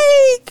sound?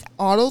 Like,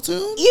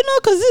 auto-tune? You know,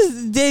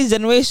 because this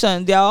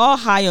generation, they're all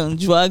high on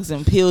drugs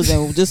and pills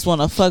and just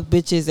want to fuck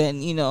bitches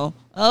and, you know.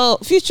 Oh,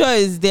 Future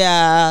is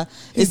their...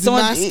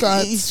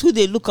 It's who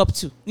they look up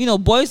to. You know,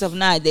 boys of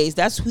nowadays,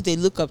 that's who they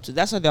look up to.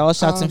 That's why they're all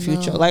shouting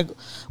Future. Like,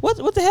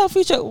 what the hell,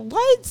 Future?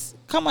 What?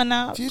 Come on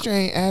now. Future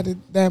ain't added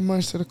that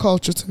much to the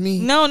culture to me.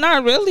 No,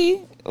 not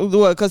really.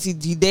 What, because he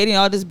dating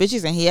all these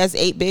bitches and he has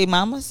 8 baby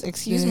mamas?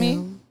 Excuse me?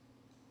 And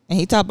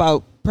he talk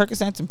about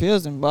Percocets and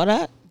pills and all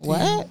that?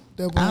 What?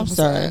 Double I'm homicide.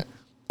 sorry.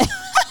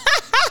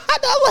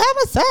 Double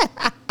homicide.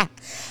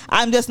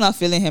 I'm just not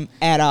feeling him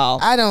at all.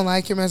 I don't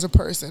like him as a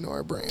person or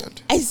a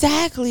brand.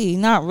 Exactly.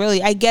 Not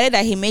really. I get it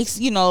that he makes,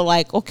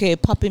 like, okay,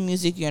 popping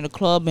music, you're in the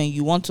club and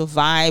you want to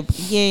vibe.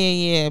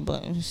 Yeah.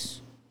 But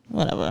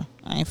whatever.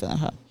 I ain't feeling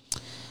her.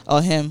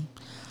 Or him.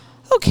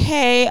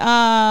 Okay.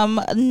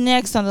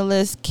 Next on the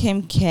list,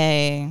 Kim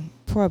K.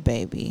 Poor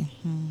baby.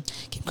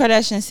 Kim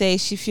Kardashian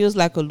says she feels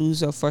like a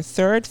loser for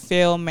third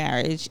failed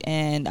marriage.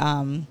 And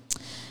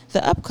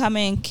the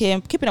upcoming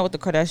Keeping Up with the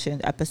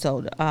Kardashians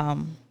episode,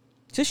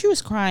 so she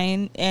was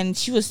crying and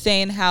she was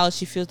saying how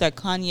she feels like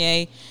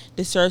Kanye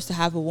deserves to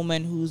have a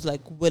woman who's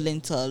like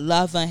willing to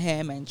love on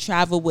him and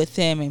travel with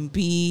him and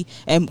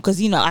because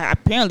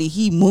apparently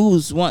he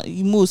moves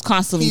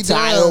constantly He to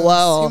does.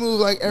 Iowa. He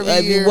moves like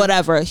every year.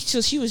 Whatever. So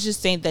she was just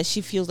saying that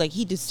she feels like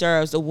he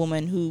deserves a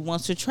woman who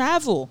wants to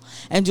travel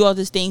and do all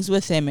these things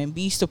with him and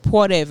be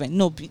supportive and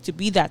to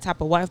be that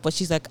type of wife. But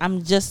she's like,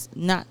 I'm just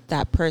not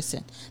that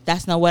person.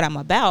 That's not what I'm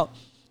about.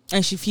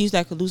 And she feels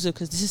like a loser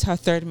because this is her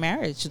third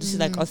marriage. So this is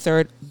like a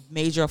third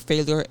major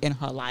failure in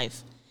her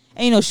life.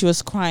 And, she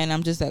was crying.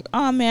 I'm just like,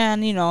 oh,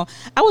 man,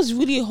 I was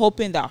really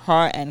hoping that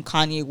her and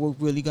Kanye were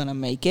really going to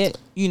make it,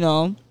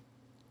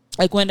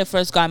 Like when they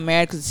first got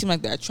married, because it seemed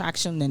like the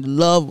attraction and the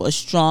love was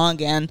strong.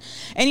 And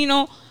in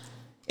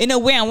a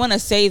way, I want to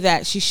say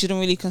that she shouldn't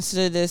really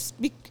consider this.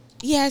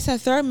 Yeah, it's her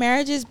third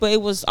marriages, but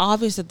it was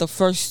obvious that the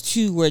first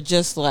two were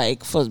just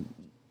like for...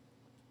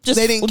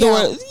 They didn't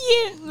count.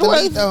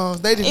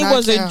 They did not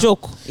was count. A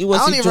joke. It was.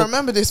 I don't even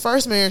remember this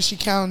first marriage she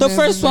counted. The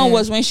first one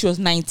was when she was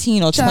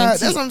 19 or 20.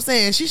 That's what I'm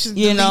saying. She should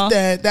delete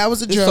that. That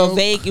was a joke.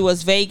 It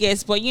was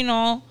Vegas, but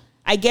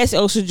I guess it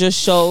also just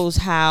shows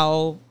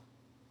how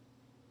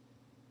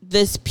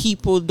these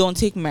people don't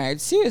take marriage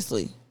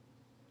seriously.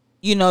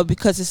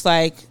 Because it's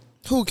like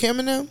who, Kim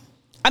and them?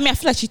 I mean, I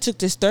feel like she took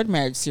this third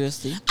marriage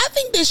seriously. I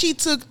think that she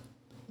took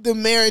the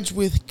marriage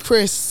with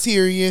Chris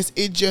serious.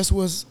 It just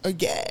was a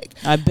gag.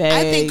 I bet.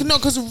 I think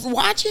because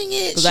watching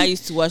it, because I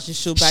used to watch the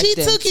show back then. She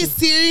took it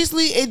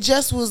seriously. It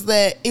just was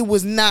that it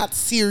was not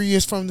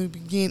serious from the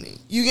beginning.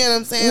 You get what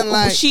I'm saying?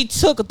 Like she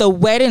took the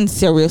wedding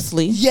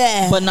seriously,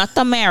 yeah, but not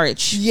the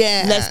marriage.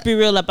 Yeah, let's be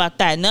real about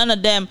that. None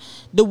of them.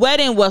 The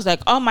wedding was like,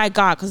 oh my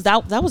God, because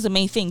that was the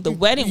main thing. The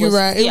wedding was,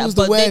 right. It was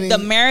but the wedding. The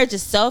marriage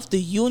itself, the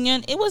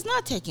union, it was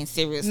not taken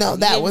seriously. No,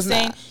 that was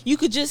not. You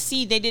could just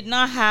see they did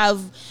not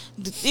have.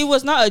 It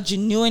was not a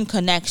genuine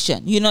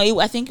connection.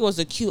 I think it was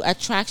a cute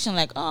attraction.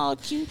 Like, oh,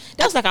 cute.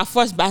 That was like our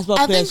first basketball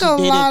player. I think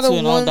a lot of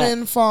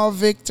women fall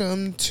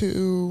victim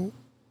to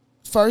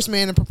first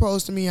man to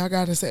propose to me. I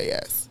gotta say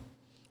yes.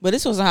 But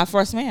this wasn't her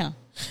first man.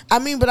 I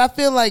mean, but I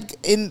feel like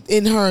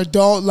in her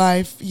adult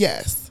life,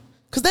 yes.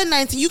 Because that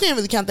 19, you can't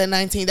really count that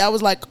 19. That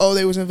was like,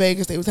 they was in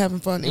Vegas. They was having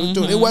fun. They was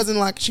doing. It wasn't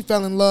like she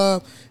fell in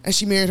love and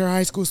she married her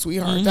high school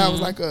sweetheart. That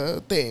was like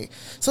a thing.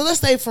 So let's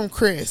say from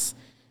Chris.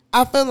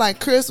 I feel like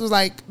Chris was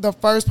like the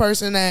first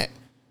person that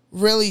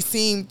really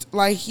seemed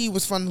like he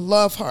was fun to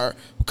love her.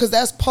 Because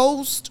that's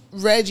post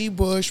Reggie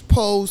Bush,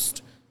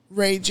 post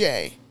Ray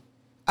J.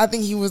 I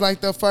think he was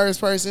like the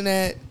first person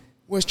that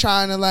was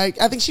trying to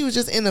I think she was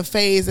just in a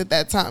phase at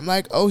that time.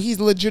 Like, he's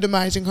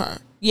legitimizing her.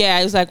 Yeah,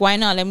 it was like, why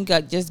not? Let me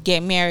just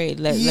get married.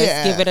 Let's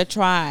give it a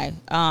try.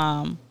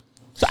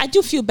 So I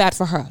do feel bad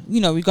for her,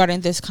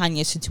 regarding this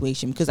Kanye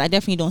situation, because I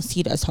definitely don't see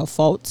it as her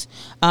fault.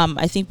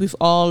 I think we've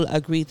all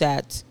agreed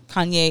that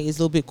Kanye is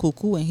a little bit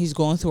cuckoo and he's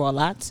going through a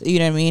lot. You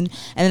know what I mean?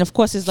 And then, of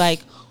course, it's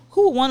like,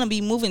 who would want to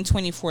be moving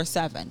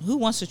 24/7? Who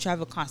wants to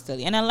travel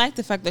constantly? And I like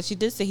the fact that she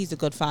did say he's a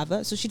good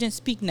father, so she didn't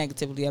speak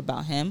negatively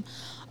about him.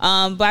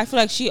 But I feel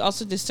like she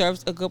also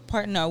deserves a good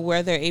partner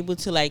where they're able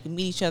to meet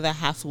each other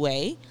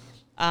halfway.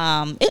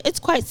 It's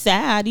quite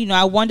sad,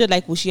 I wonder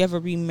will she ever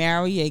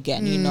remarry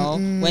again,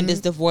 when this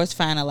divorce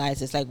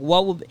finalizes,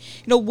 what would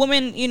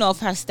women, of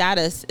her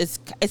status,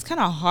 it's kind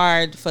of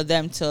hard for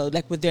them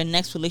to with their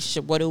next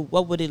relationship,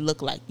 what would it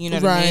look like,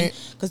 what I mean?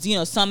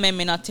 Because some men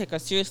may not take her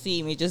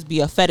seriously, it may just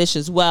be a fetish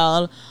as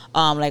well,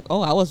 I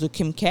was with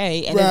Kim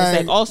K, and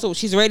then it's also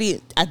she's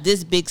already at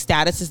this big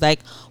status,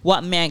 it's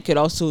what man could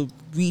also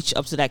reach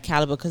up to that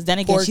caliber, because then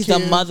again, she's a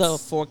mother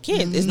of 4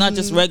 kids. It's not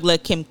just regular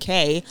Kim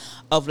K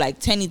of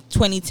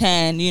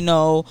 2010, She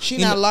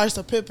not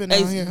Larsa Pippen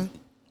out here.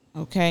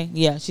 Okay,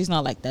 yeah, she's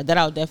not like that. That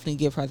I'll definitely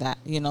give her that,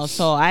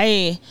 So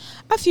I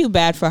feel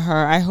bad for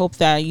her. I hope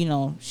that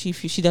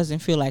she doesn't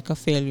feel like a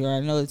failure. I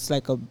know it's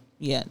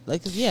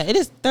it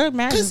is third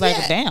marriage is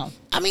damn.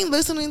 I mean,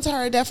 listening to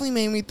her definitely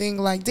made me think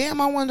damn.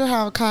 I wonder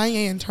how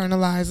Kanye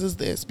internalizes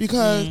this,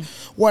 because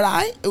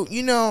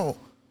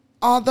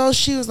although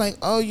she was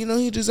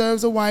he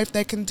deserves a wife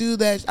that can do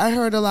that. I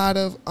heard a lot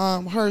of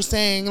her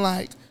saying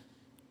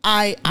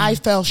I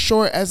fell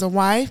short as a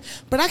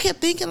wife. But I kept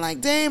thinking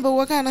like, dang, but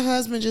what kind of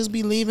husband just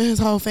be leaving his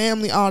whole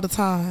family all the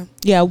time?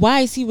 Yeah,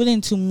 why is he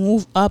willing to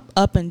move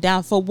up and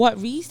down? For what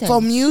reason?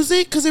 For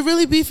music? Because it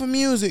really be for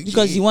music.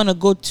 Because you want to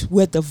go to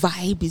where the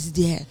vibe is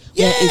there.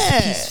 Yeah. Where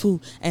it's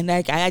peaceful. And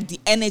like I had the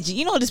energy.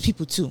 You know these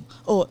people too.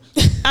 Oh,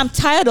 I'm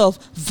tired of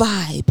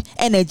vibe,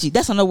 energy.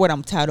 That's another word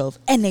I'm tired of.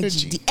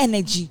 Energy. The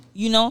energy,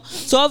 you know?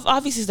 So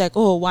obviously it's like,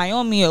 oh,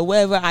 Wyoming or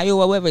wherever,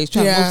 Iowa, wherever it's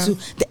trying to go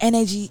to. The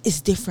energy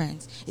is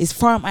different. It's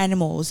farm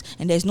animals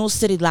and there's no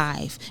city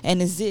life.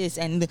 And it's this.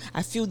 And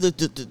I feel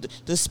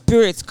the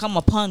spirits come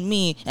upon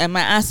me and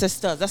my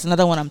ancestors. That's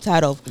another one I'm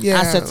tired of. Yeah.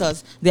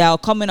 Ancestors. They are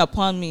coming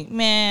upon me.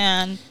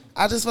 Man.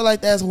 I just feel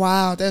like that's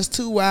wild. That's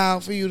too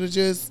wild for you to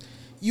just...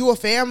 You a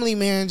family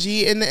man,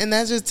 G. And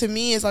that's just, to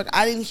me, it's like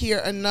I didn't hear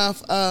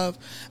enough of...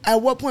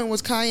 At what point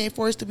was Kanye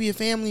forced to be a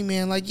family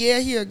man? Like, yeah,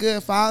 he a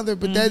good father,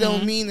 but that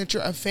don't mean that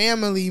you're a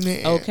family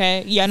man.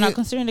 Okay. Yeah, not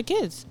considering the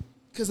kids.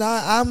 Because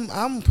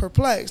I'm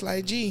perplexed.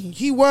 Like, gee,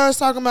 he was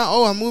talking about,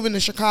 oh, I'm moving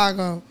to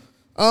Chicago.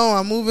 Oh,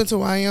 I'm moving to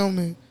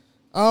Wyoming.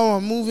 Oh,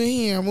 I'm moving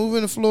here. I'm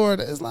moving to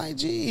Florida. It's like,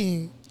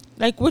 gee.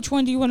 Like, which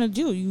one do you want to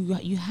do?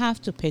 You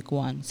have to pick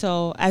one.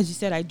 So, as you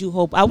said, I do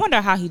hope. I wonder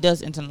how he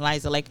does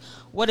internalize it. Like,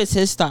 what is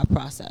his thought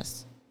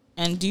process?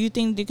 And do you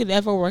think they could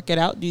ever work it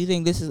out? Do you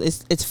think this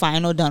is it's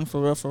final, done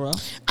for real, for real?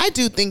 I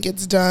do think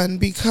it's done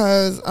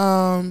because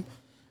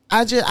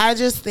I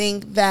just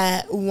think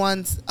that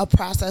once a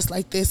process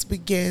like this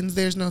begins,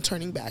 there's no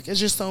turning back. It's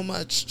just so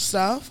much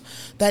stuff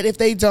that if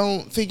they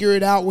don't figure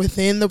it out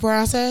within the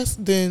process,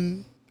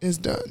 then it's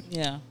done.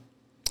 Yeah.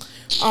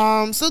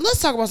 So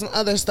let's talk about some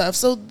other stuff.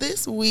 So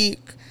this week,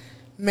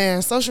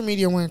 man, social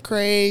media went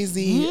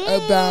crazy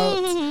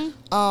about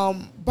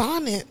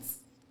bonnets.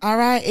 All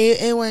right,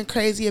 it went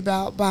crazy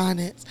about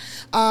bonnets.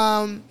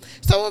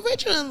 So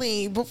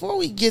originally, before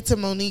we get to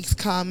Monique's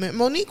comment,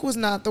 Monique was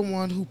not the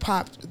one who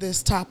popped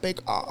this topic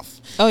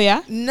off. Oh,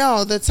 yeah?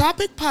 No, the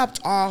topic popped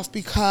off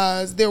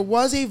because there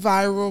was a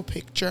viral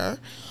picture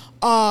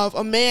of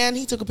a man.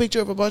 He took a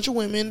picture of a bunch of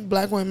women,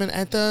 black women,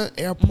 at the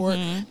airport,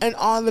 and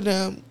all of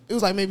them, it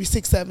was like maybe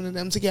 6, 7 of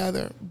them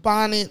together,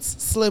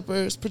 bonnets,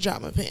 slippers,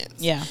 pajama pants.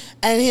 Yeah.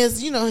 And his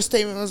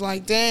statement was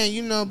like,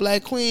 dang,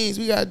 black queens,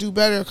 we got to do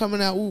better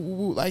coming out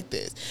woo, like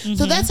this.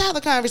 So that's how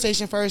the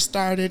conversation first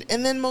started.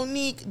 And then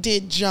Monique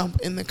did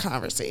jump in the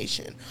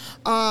conversation.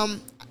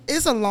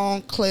 It's a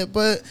long clip,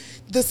 but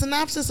the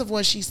synopsis of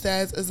what she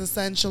says is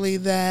essentially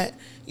that,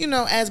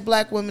 as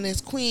black women,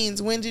 as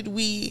queens, when did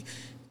we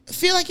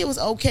feel like it was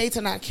okay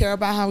to not care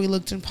about how we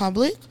looked in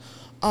public?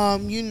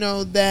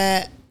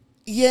 That,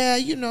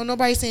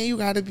 nobody's saying you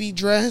got to be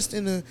dressed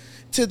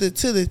to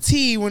the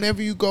T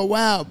whenever you go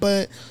out,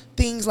 but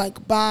things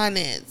like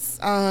bonnets,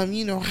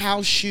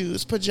 house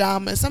shoes,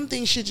 pajamas, some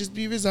things should just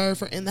be reserved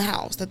for in the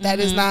house. That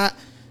is not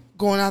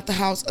going out the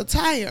house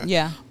attire.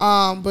 Yeah.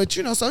 But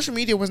social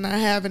media was not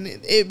having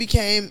it. It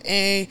became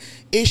a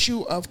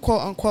issue of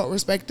quote unquote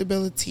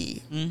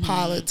respectability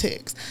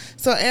politics.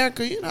 So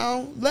Erica,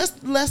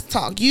 let's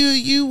talk.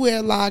 You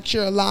wear locks,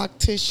 you're a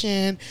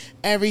loctician,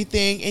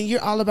 everything, and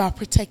you're all about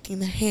protecting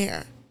the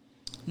hair.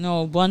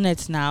 No,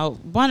 bonnets now.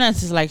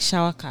 Bonnets is like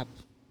shower cap.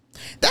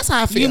 That's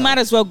how I feel. You might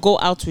as well go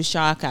out with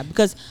shower cap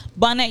because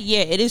bonnet,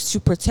 it is to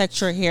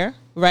protect your hair,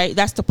 right?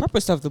 That's the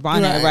purpose of the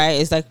bonnet, right?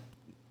 It's like,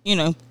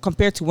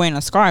 compared to wearing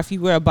a scarf,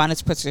 you wear a bonnet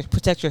to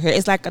protect your hair.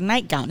 It's like a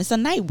nightgown. It's a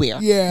nightwear.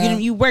 Yeah.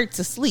 You wear it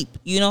to sleep,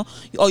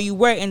 or you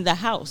wear it in the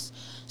house.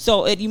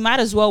 So you might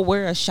as well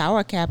wear a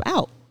shower cap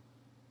out.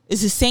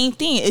 It's the same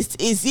thing.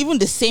 It's even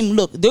the same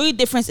look. The only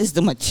difference is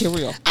the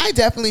material. I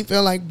definitely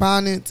feel like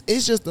bonnets,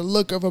 it's just the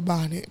look of a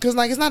bonnet. Because,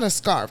 it's not a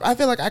scarf. I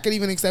feel like I could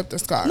even accept a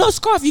scarf. No,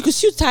 scarf. You could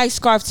still tie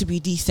scarf to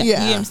be decent. Yeah.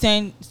 You know what I'm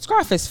saying?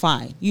 Scarf is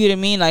fine. You know what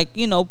I mean? Like,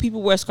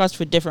 people wear scarves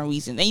for different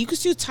reasons. And you can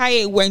still tie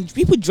it when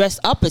people dress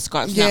up as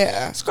scarves.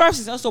 Yeah. Now, scarves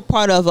is also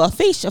part of a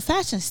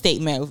fashion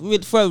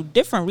statement for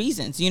different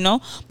reasons,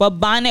 But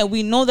bonnet,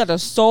 we know that the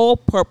sole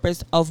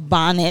purpose of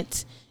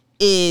bonnet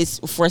is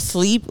for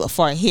sleep,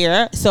 for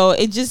hair. So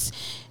it's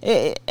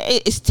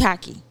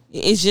tacky.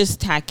 It's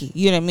just tacky.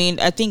 You know what I mean?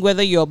 I think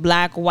whether you're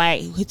black,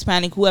 white,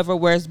 Hispanic, whoever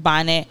wears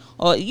bonnet,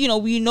 or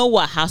we know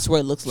what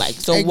housewear looks like.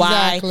 So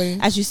exactly.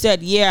 Why, as you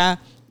said,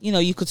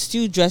 you could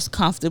still dress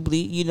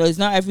comfortably. It's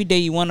not every day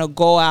you want to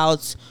go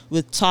out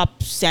with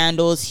top,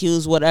 sandals,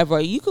 heels, whatever.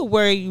 You could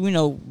wear,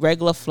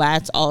 regular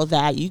flats, all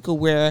that. You could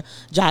wear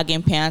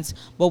jogging pants,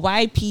 but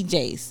why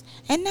PJs?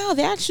 And now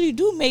they actually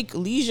do make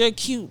leisure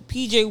cute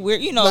PJ wear,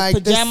 like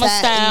pajama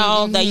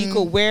style that you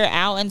could wear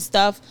out and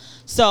stuff.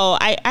 So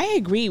I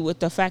agree with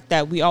the fact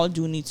that we all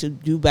do need to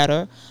do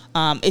better.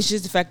 It's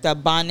just the fact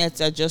that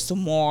bonnets are just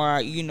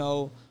more,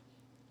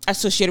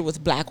 associated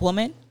with black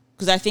women.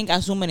 Because I think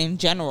as women in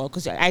general,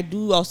 because I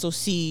do also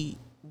see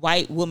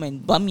white women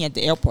bumming at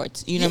the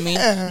airports, what I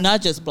mean?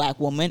 Not just black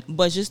women,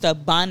 but just the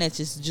bonnets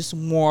is just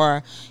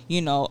more,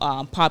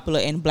 popular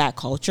in black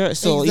culture.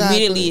 So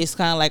immediately it's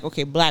kind of like,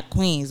 okay, black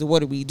queens,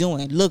 what are we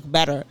doing? Look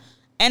better.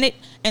 And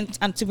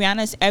to be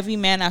honest, every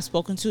man I've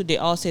spoken to, they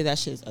all say that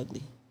shit is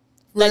ugly.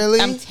 Really?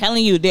 I'm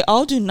telling you, they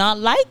all do not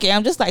like it.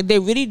 I'm just like, they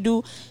really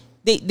do.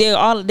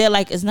 They're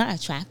like, it's not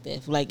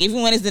attractive. Like,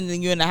 even when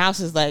you're in the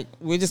house, it's like,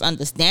 we're just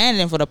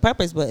understanding for the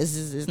purpose, but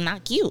it's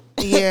not cute.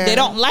 Yeah. They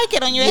don't like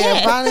it on your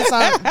head. Bonnets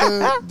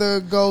aren't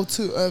the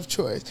go-to of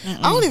choice.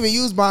 I don't even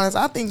use bonnets.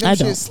 I think them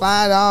shit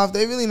slide off.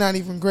 They're really not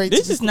even great.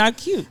 This is not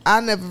cute.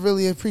 I never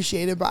really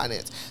appreciated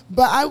bonnets.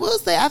 But I will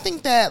say, I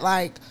think that,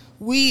 like,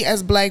 we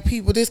as black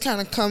people, this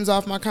kind of comes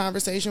off my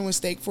conversation with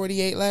Steak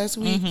 48 last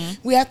week.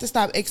 We have to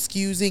stop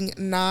excusing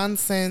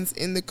nonsense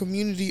in the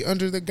community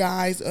under the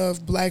guise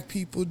of black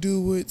people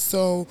do it,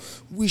 so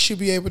we should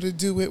be able to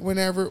do it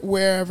whenever,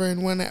 wherever,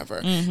 and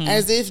whenever.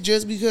 As if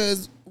just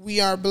because we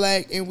are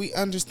black and we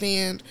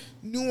understand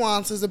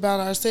nuances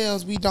about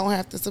ourselves, we don't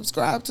have to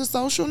subscribe to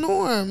social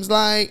norms.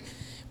 Like,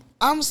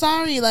 I'm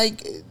sorry,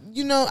 like,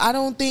 you know, I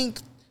don't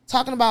think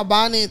talking about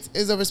bonnets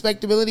is a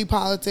respectability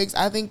politics.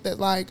 I think that,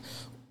 like,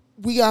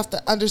 we have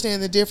to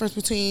understand the difference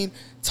between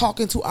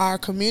talking to our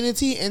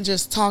community and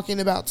just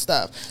talking about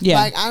stuff. Yeah.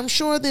 Like, I'm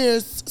sure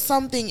there's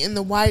something in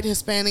the white,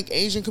 Hispanic,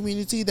 Asian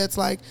community that's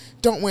like,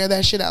 don't wear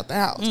that shit out the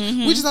house.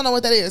 We just don't know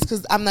what that is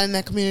because I'm not in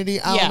that community.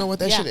 I don't know what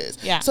that shit is.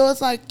 Yeah. So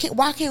it's like,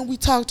 why can't we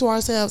talk to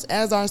ourselves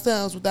as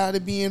ourselves without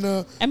it being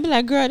a... And be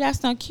like, girl,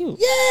 that's not cute.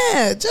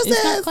 Yeah, just It's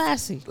as... not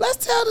classy.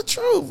 Let's tell the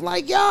truth.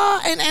 Like, y'all...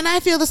 And I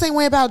feel the same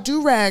way about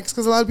do-rags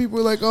because a lot of people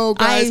are like, oh,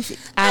 guys...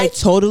 I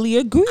totally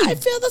agree. I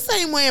feel the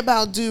same way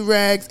about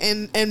do-rags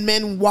and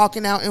men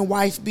walking out in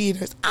wife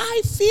beaters.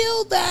 I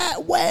feel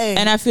that way.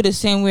 And I feel the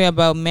same way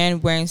about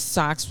men wearing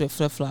socks with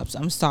flip-flops.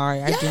 I'm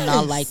sorry. I do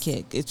not like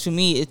it. To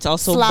me, it's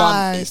also...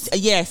 Slides.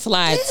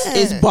 Slides. Yeah.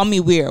 It's bummy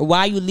wear. Why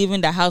are you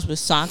leaving the house with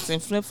socks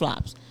and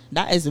flip-flops?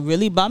 That is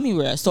really bummy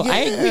wear. So I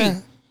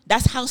agree.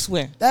 That's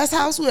housewear. That's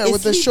housewear It's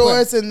with the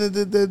shorts and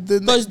the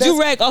Because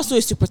do-rag also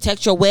is to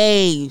protect your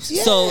waves.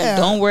 Yeah. So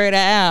don't wear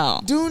that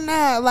out. Do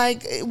not,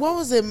 like, what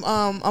was it?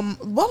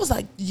 What was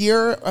like a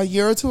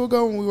year or two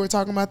ago when we were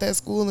talking about that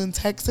school in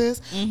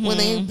Texas when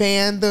they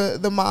banned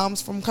the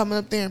moms from coming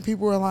up there and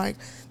people were like,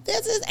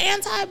 this is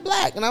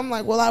anti-black. And I'm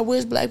like, well, I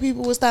wish black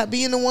people would stop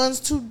being the ones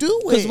to do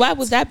it. Because why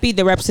would that be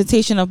the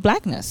representation of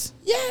blackness?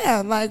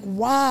 Yeah, like,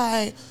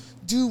 why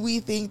do we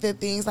think that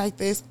things like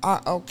this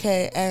are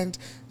okay and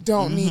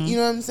don't need, you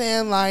know what I'm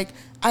saying? Like,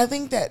 I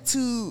think that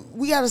too,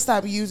 we got to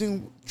stop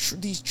using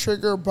these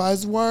trigger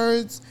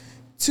buzzwords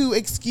to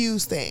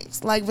excuse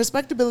things. Like,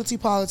 respectability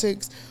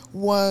politics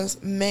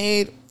was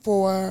made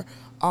for,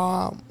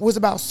 was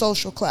about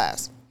social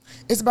class.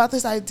 It's about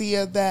this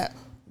idea that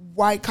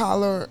white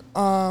collar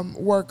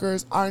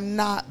workers are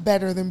not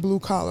better than blue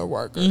collar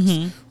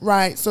workers,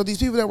 right? So these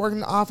people that work in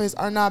the office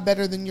are not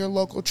better than your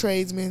local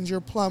tradesmen,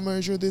 your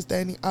plumbers, your this,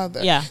 that, and the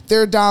other. Yeah.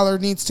 Their dollar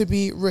needs to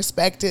be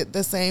respected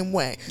the same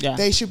way. Yeah.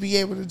 They should be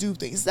able to do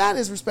things. That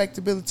is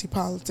respectability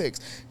politics,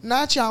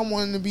 not y'all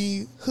wanting to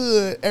be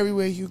hood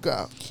everywhere you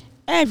go.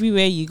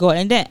 Everywhere you go.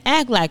 And then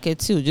act like it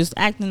too. Just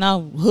acting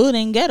out hood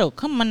and ghetto.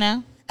 Come on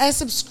now. And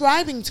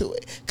subscribing to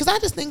it. Because I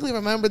distinctly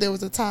remember there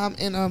was a time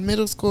in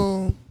middle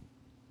school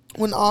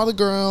when all the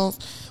girls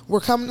were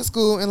coming to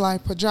school in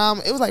like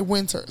pajamas. It was like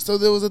winter. So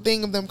there was a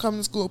thing of them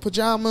coming to school with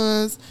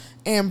pajamas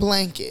and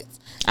blankets.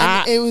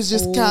 And it was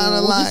just kind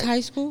of like... This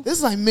high school? This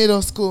is like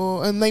middle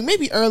school and like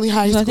maybe early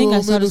high school, I think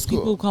I saw middle those school.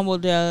 people come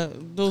with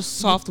those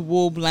soft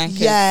wool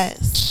blankets.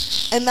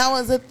 Yes. And that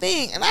was a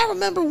thing. And I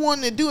remember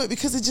wanting to do it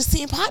because it just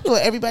seemed popular.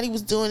 Everybody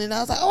was doing it. And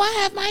I was like, oh,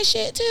 I have my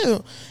shit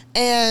too.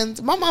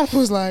 And my mom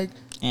was like,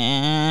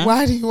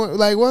 why do you want,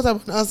 like, what type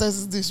of nonsense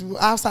is this?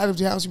 Outside of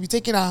the house, you be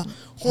taking out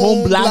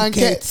home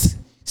blankets.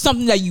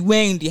 Something that you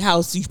wear in the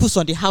house, you put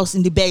on the house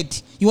in the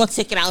bed. You want to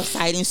take it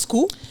outside in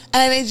school?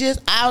 And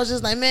I was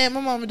just like, man,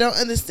 my mama don't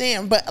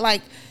understand. But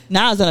like,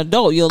 now as an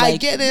adult, you're like, I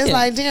get it. It's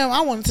like, damn,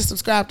 I wanted to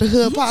subscribe to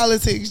hood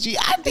politics. Gee,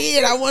 I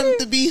did. I wanted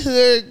to be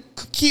hood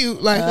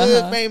cute, like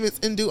hood famous,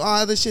 and do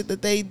all the shit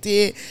that they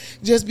did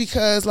just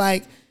because,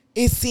 like,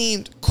 it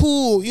seemed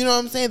cool. You know what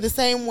I'm saying? The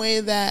same way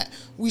that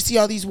we see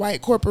all these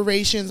white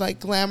corporations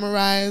like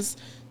glamorize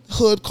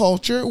hood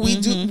culture, we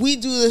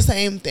do the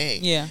same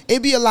thing. Yeah,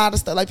 it'd be a lot of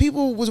stuff. Like,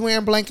 people was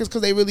wearing blankets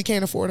because they really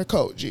can't afford a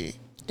coat. G.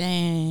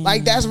 Dang.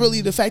 Like, that's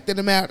really the fact of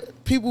the matter.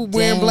 People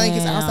wearing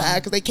blankets outside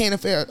because they can't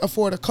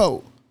afford a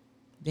coat.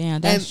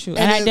 Damn, that's true.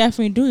 And I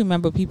definitely do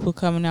remember people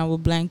coming out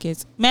with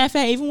blankets. Matter of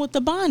fact, even with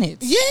the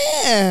bonnets.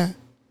 Yeah.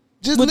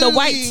 Just with the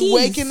white tees.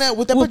 Waking up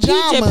with the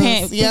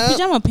pajamas.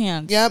 Pajama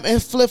pants. Yep,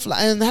 and flip-flop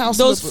and the house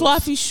those slippers.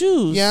 fluffy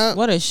shoes. Yep.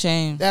 What a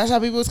shame. That's how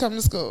people was coming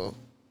to school.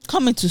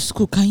 Coming to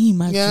school, can you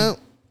imagine? Yep.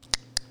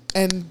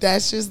 And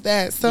that's just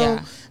that. So,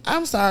 yeah.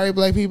 I'm sorry,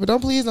 black people.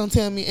 Please don't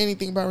tell me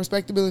anything about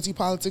respectability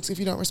politics if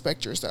you don't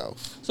respect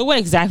yourself. So what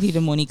exactly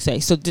did Monique say?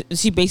 So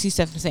she basically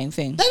said the same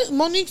thing.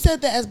 Monique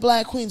said that as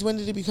black queens, when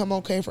did it become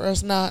okay for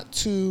us not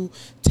to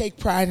take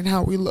pride in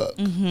how we look?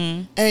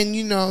 Mm-hmm. And,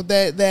 you know,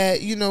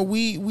 that you know,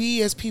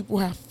 we as people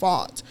have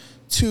fought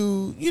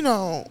to, you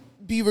know,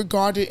 be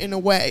regarded in a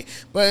way.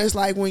 But it's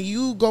like when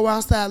you go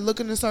outside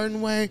looking a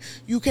certain way,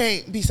 you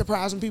can't be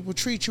surprised when people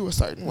treat you a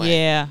certain way.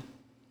 Yeah.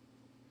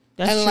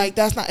 And like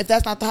that's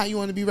not how you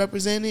want to be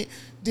represented,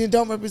 then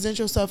don't represent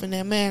yourself in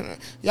that manner.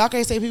 Y'all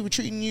can't say people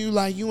treating you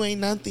like you ain't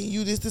nothing,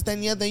 you this, that,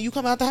 and the other. And you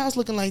come out the house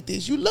looking like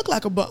this. You look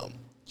like a bum.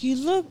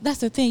 That's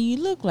the thing. You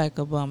look like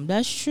a bum.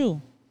 That's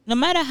true. No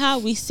matter how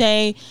we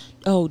say,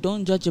 oh,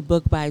 don't judge a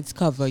book by its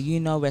cover,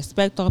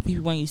 respect all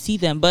people when you see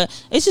them. But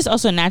it's just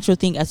also a natural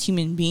thing as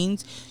human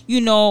beings.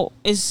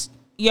 It's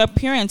your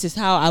appearance is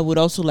how I would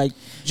also like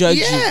judge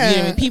you. You know what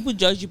I mean? People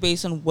judge you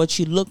based on what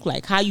you look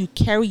like, how you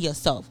carry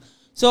yourself.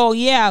 So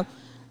yeah,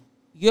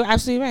 you're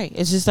absolutely right.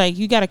 It's just like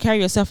you got to carry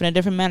yourself in a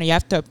different manner. You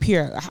have to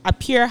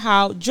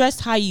dress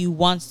how you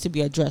want to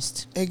be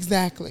addressed.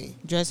 Exactly.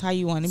 Dress how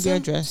you want to be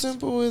addressed.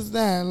 Simple as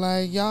that.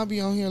 Like y'all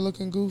be on here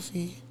looking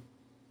goofy.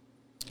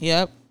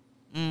 Yep.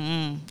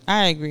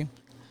 I agree.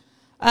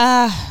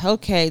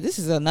 Okay. This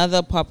is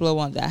another popular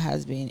one that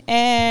has been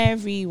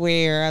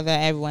everywhere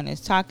that everyone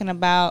is talking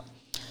about.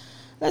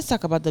 Let's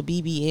talk about the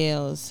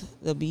BBLs.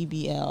 The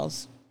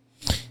BBLs.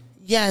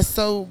 Yes,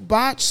 so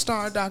Botch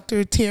star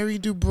Dr. Terry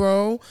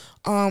Dubrow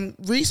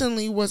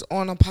recently was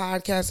on a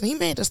podcast and he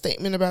made a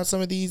statement about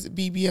some of these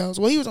BBLs.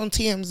 Well, he was on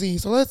TMZ,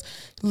 so let's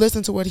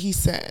listen to what he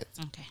said.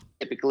 Okay.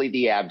 Typically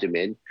the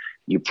abdomen,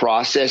 you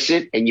process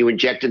it and you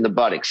inject in the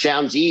buttock.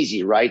 Sounds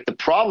easy, right? The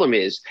problem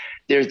is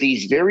there's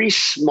these very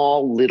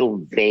small little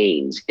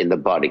veins in the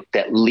buttock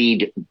that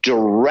lead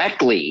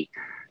directly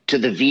to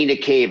the vena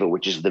cava,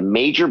 which is the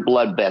major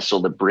blood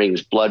vessel that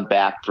brings blood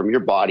back from your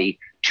body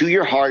to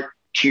your heart,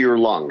 to your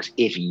lungs.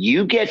 If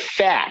you get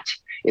fat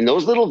in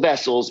those little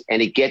vessels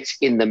and it gets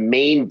in the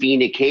main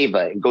vena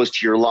cava and goes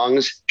to your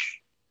lungs,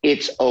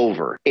 it's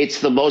over. It's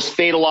the most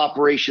fatal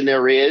operation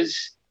there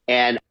is.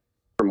 And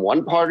from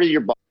one part of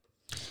your body.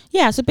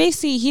 Yeah, so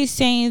basically he's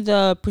saying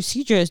the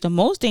procedure is the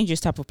most dangerous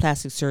type of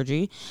plastic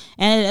surgery,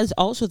 and it is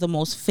also the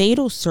most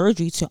fatal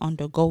surgery to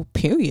undergo,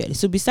 period.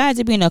 So besides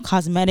it being a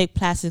cosmetic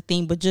plastic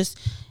thing, but just,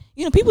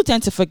 people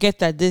tend to forget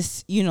that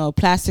this,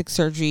 plastic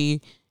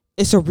surgery,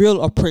 it's a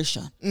real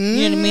operation.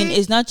 You know what I mean?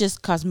 It's not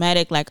just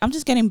cosmetic, like I'm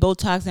just getting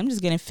Botox, I'm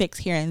just getting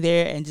fixed here and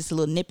there and just a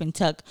little nip and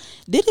tuck.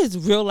 This is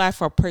real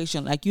life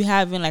operation. Like you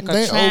having like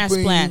a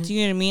transplant.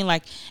 You know what I mean?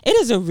 Like it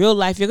is a real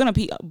life. You're gonna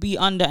be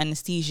under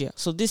anesthesia.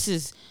 So this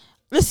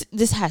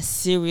has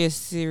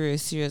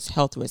serious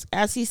health risk,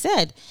 as he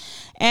said.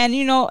 And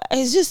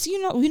it's just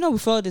we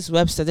follow this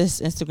website, this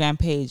Instagram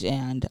page,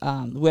 and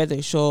where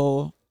they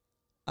show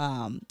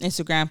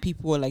Instagram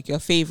people like your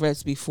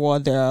favorites before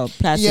their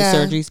plastic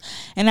surgeries,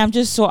 and I'm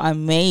just so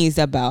amazed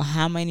about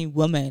how many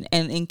women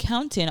and in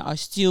counting are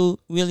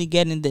still really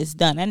getting this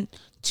done. And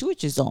to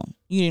each his own,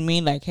 you know what I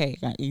mean? Like, hey,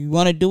 you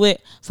want to do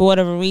it for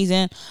whatever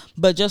reason,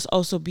 but just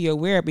also be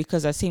aware,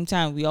 because at the same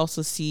time we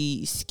also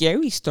see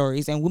scary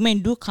stories and women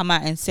do come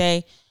out and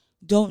say,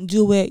 don't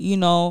do it,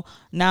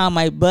 now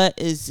my butt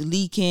is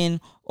leaking,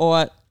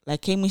 or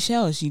like K.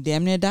 Michelle, she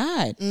damn near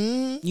died.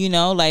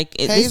 Like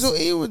Hazel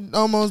E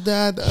almost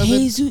died.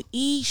 Hazel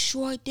E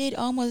sure did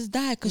almost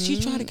die because she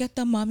tried to get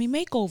the mommy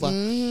makeover.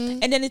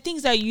 And then the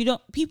things that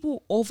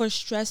people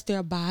overstress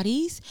their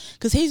bodies,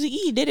 because Hazel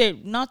E did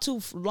it not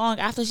too long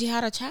after she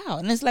had a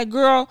child, and it's like,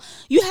 girl,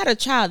 you had a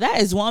child. That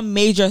is one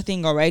major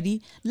thing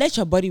already. Let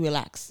your body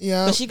relax.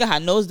 Yeah, but she got her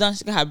nose done,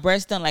 she got her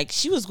breast done. Like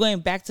she was going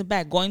back to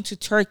back, going to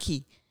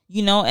Turkey.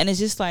 And it's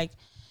just like,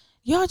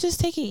 y'all just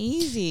take it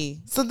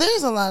easy. So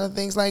there's a lot of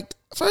things. Like,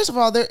 first of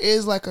all, there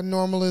is like a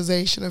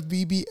normalization of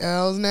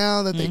BBLs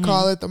now that they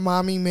call it the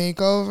mommy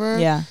makeover.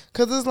 Yeah.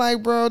 Because it's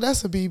like, bro,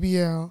 that's a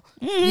BBL.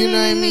 You know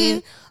what I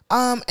mean?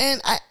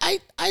 And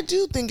I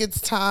do think it's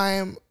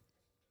time.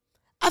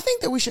 I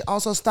think that we should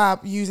also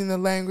stop using the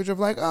language of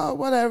like, oh,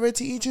 whatever,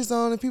 to each his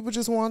own if people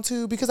just want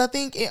to, because I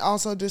think it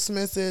also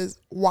dismisses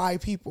why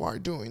people are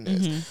doing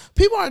this.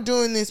 People are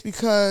doing this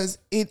because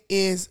it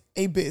is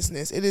a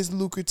business. It is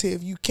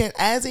lucrative. You can't,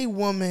 as a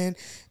woman,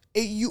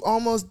 you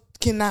almost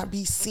cannot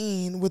be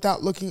seen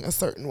without looking a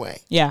certain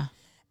way. Yeah.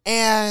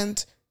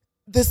 And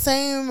the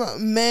same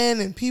men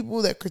and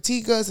people that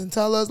critique us and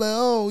tell us like,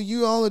 oh,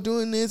 you all are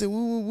doing this and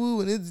woo, woo,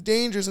 woo, and it's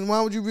dangerous and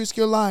why would you risk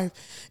your life?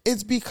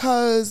 It's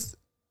because,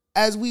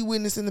 as we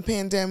witnessed in the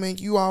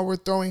pandemic, you all were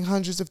throwing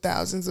hundreds of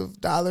thousands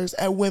of dollars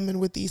at women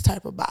with these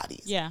type of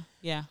bodies. Yeah,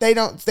 yeah. They're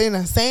not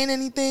saying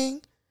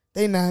anything.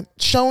 They're not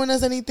showing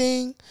us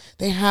anything.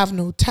 They have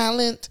no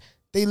talent.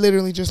 They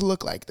literally just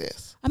look like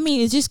this. I mean,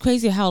 it's just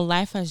crazy how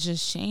life has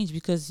just changed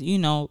because,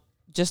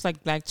 just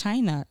like Black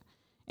China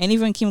and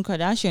even Kim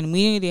Kardashian,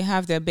 immediately they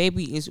have their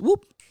baby is,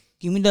 whoop,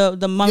 give me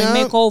the mommy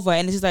makeover.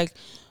 And it's just like,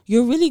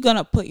 you're really going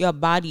to put your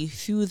body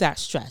through that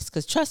stress.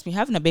 Because trust me,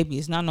 having a baby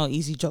is not no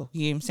easy joke.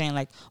 You know what I'm saying?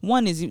 Like,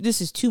 this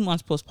is 2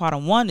 months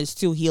postpartum. One is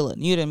still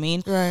healing. You know what I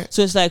mean? Right.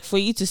 So it's like for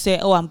you to say,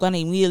 oh, I'm going to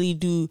immediately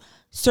do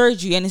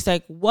surgery. And it's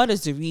like, what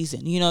is the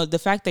reason? The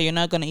fact that you're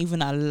not going to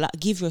even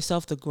give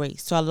yourself the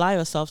grace to allow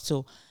yourself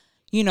to,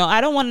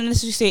 I don't want to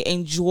necessarily say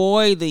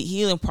enjoy the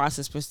healing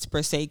process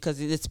per se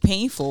because it's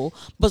painful,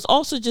 but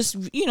also just,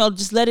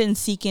 just let it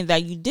sink in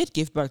that you did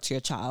give birth to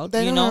your child.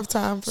 They don't have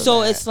time for that.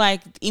 So it's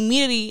like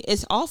immediately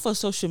it's all for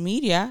social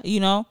media,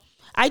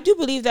 I do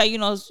believe that,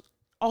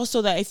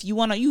 also that if you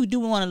do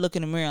want to look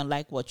in the mirror and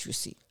like what you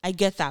see. I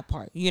get that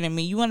part. You know what I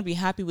mean? You want to be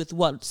happy with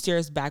what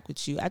stares back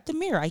with you at the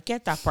mirror. I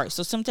get that part.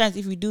 So sometimes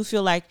if you do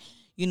feel like,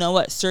 you know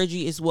what,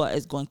 surgery is what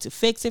is going to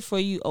fix it for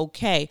you,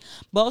 okay.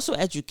 But also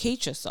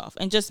educate yourself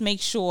and just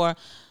make sure,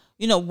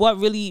 you know, what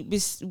really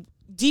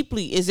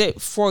deeply, is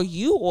it for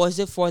you or is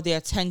it for the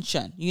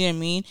attention? You know what I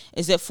mean?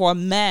 Is it for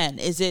men?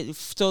 Is it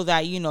so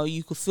that, you know,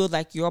 you could feel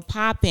like you're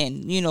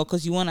popping, you know,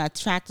 because you want to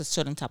attract a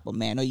certain type of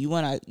man, or you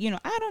want to, you know,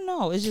 I don't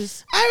know. It's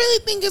just, I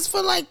really think it's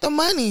for like the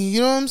money.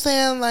 You know what I'm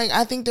saying? Like,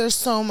 I think there's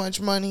so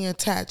much money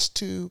attached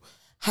to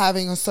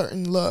having a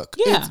certain look.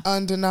 Yeah. It's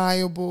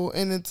undeniable.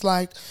 And it's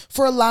like,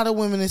 for a lot of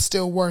women, it's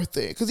still worth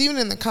it. Because even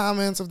in the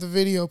comments of the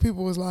video,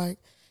 people was like,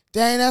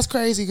 dang, that's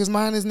crazy because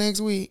mine is next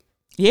week.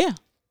 yeah.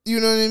 You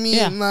know what I mean?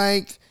 Yeah.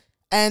 Like,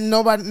 and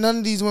none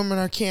of these women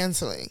are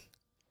canceling.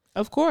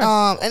 Of course.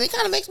 And it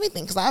kind of makes me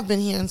think, because I've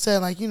been here and said,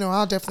 like, you know,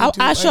 I'll definitely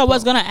do I sure lipo.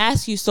 was going to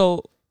ask you,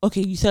 so,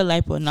 okay, you said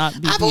lipo, not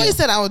BBL. I've always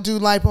said I would do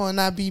lipo and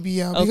not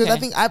BBL, because Okay. I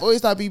think I've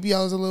always thought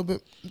BBL is a little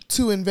bit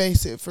too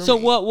invasive for me. So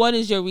what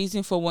is your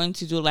reason for wanting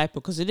to do lipo?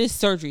 Because it is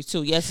surgery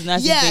too. Yes, and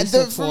that's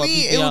invasive for for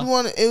me,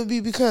 BBL. it would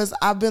be because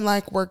I've been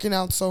like working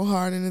out so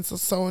hard, and it's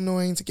so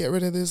annoying to get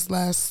rid of this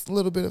last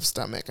little bit of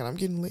stomach, and I'm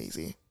getting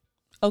lazy.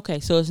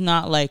 Okay, so it's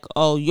not like,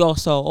 oh, you're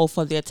so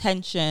for the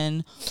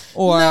attention,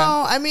 or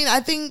No, I mean, I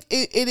think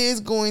it is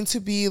going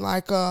to be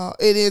like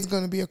it is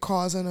going to be a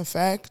cause and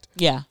effect.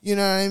 yeah. You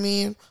know what I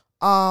mean?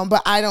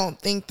 But I don't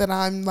think that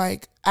I'm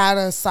like at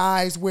a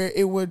size where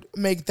it would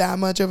make that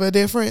much of a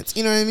difference.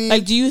 You know what I mean?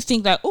 Like, do you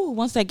think that, oh,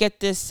 once I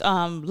get this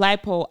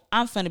lipo,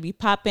 I'm gonna be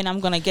popping. I'm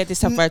gonna get this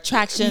type of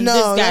attraction. No,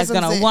 this that's guy's what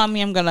I'm gonna saying. want me.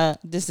 I'm gonna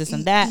this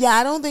and that. Yeah,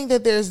 I don't think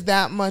that there's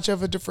that much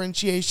of a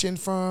differentiation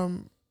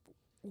from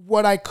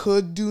what I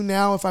could do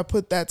now if I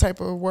put that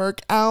type of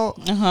work out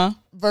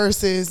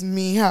versus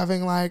me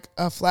having like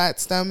a flat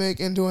stomach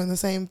and doing the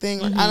same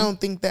thing. Like, I don't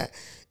think that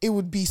it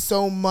would be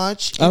so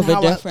much in Of a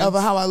how difference.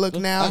 how I look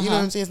now. You know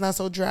what I'm saying? It's not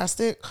so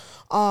drastic.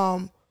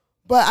 But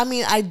I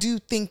mean, I do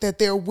think that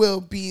there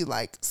will be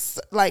like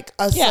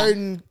a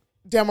certain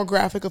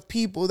demographic of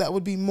people that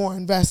would be more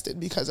invested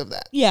because of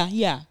that.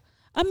 Yeah.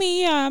 I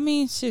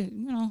mean, shit,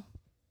 you know,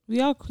 we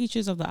are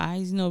creatures of the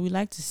eyes. You know, we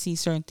like to see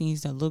certain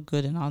things that look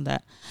good and all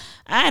that.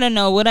 I don't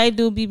know. Would I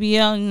do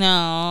BBL?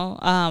 No.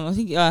 I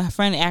think a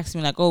friend asked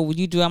me like, "Oh, would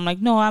you do?" I'm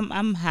like, "No,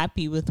 I'm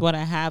happy with what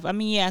I have." I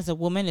mean, yeah, as a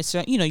woman, it's,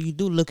 you know, you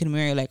do look in the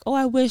mirror like, "Oh,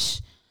 I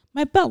wish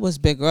my butt was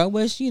bigger. I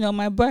wish, you know,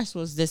 my breast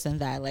was this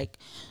and that." Like,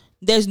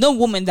 there's no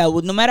woman that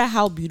would, no matter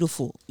how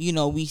beautiful, you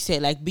know, we say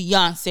like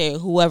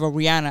Beyonce, whoever,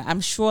 Rihanna, I'm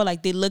sure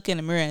like they look in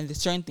the mirror and there's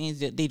certain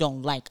things that they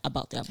don't like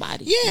about their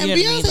body. Yeah, you know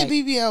and what I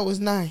mean? Beyonce Like, BBL was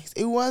nice.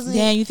 It wasn't.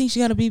 damn, you think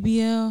she got a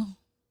BBL?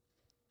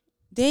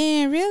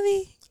 Damn,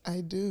 really?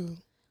 I do.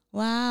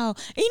 Wow.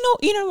 And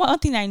you know one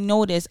thing I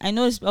noticed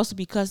also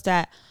because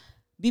that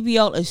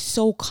BBL is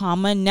so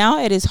common now,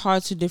 it is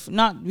hard to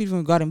not even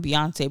regarding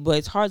Beyonce, but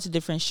it's hard to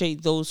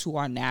differentiate those who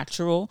are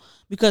natural,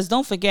 because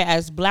don't forget,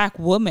 as Black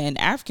women,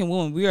 African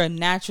women, we are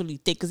naturally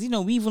thick. Because, you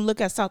know, we even look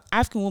at South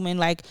African women,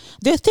 like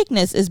their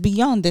thickness is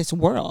beyond this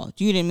world.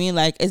 You know what I mean?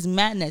 Like, it's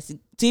madness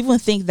to even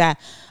think that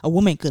a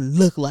woman could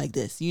look like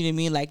this. You know what I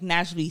mean? Like,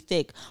 naturally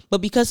thick.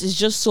 But because it's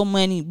just so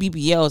many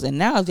BBLs, and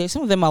nowadays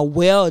some of them are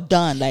well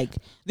done. Like,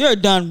 they're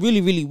done really,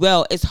 really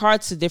well. It's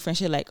hard to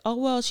differentiate. Like, oh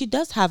well, she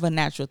does have a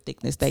natural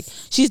thickness. Like,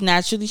 she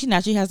naturally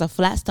has a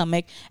flat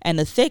stomach and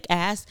a thick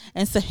ass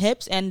and some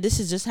hips, and this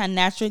is just her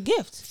natural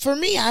gift. For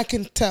me, I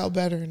can tell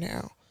better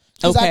now.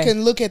 Because I Okay.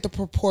 can look at the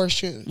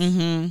proportions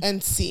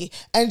and see.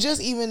 And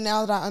just even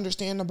now that I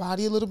understand the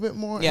body a little bit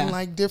more, Yeah. and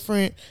like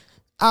different,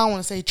 I don't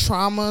want to say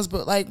traumas,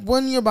 but like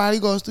when your body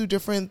goes through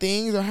different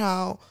things, or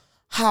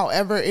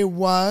however it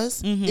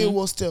was, it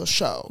will still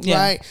show, Yeah.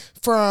 right?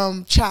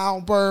 From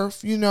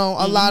childbirth, you know,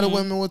 a lot of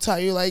women will tell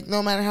you, like,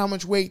 no matter how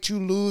much weight you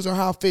lose or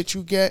how fit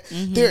you get,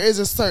 there is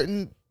a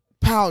certain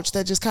pouch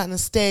that just kind of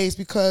stays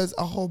because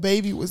a whole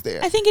baby was there.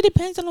 I think it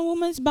depends on a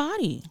woman's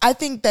body. I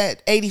think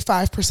that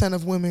 85%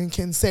 of women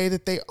can say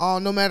that they all,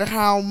 no matter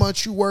how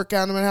much you work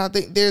out, no matter how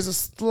there's a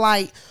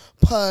slight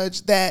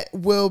pudge that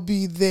will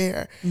be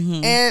there.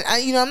 And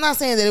I'm not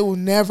saying that it will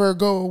never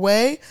go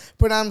away,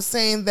 but I'm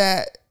saying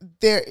that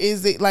there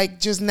is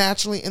like just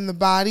naturally in the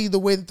body, the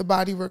way that the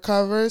body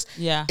recovers.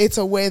 Yeah. It's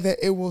a way that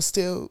it will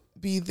still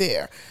be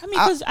there. I mean,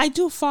 because I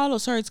do follow,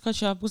 sorry to cut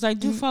you off, because I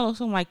do follow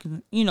some, like,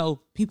 you know,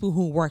 people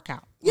who work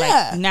out.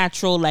 Yeah. Like,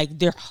 natural, like,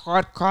 they're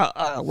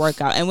hardcore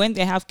workout. And when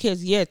they have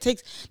kids, yeah, it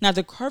takes, now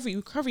the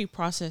recovery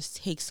process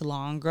takes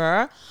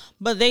longer,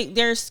 but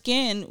their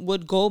skin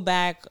would go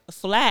back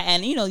flat.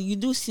 And, you know, you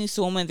do see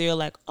some women, they're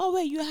like, oh,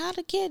 wait, you had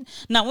a kid?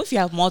 Now, if you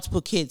have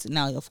multiple kids,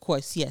 now, of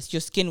course, yes,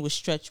 your skin will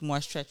stretch more.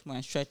 I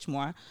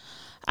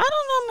don't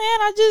know,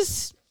 man.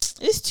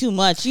 It's too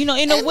much, you know,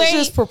 in a And way. it's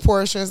just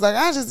proportions. Like,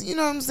 you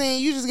know what I'm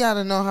saying? You just got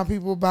to know how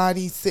people's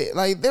bodies sit.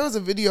 Like, there was a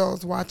video I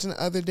was watching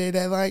the other day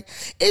that, like,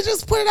 it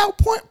just put it out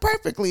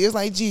perfectly. It's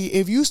like, gee,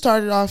 if you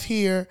started off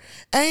here,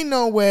 ain't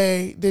no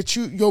way that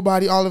your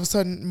body all of a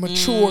sudden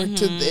matured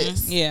to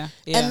this. Yeah.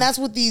 And that's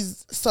what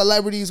these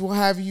celebrities will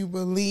have you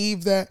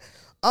believe, that,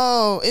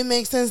 oh, it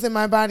makes sense that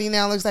my body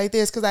now looks like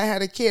this because I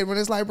had a kid. When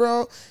it's like,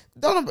 bro,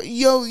 don't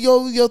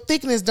your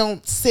thickness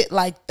don't sit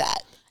like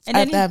that. And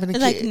after then having a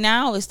kid. like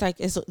now it's like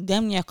it's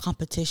damn near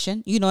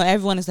competition. You know,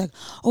 everyone is like,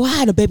 oh, I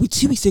had a baby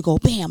 2 weeks ago.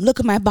 Bam, look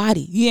at my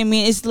body. You know what I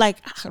mean? It's like,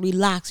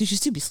 relax. You should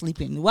still be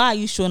sleeping. Why are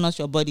you showing us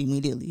your body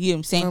immediately? You know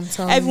what I'm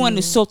saying? Everyone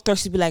is so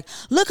thirsty to be like,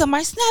 look at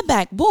my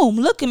snapback. Boom,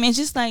 look at me. It's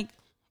just like,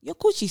 your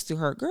coochie still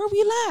hurt. Girl,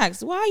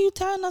 relax. Why are you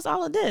telling us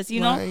all of this?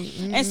 You know?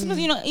 And sometimes,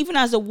 you know, even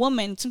as a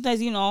woman,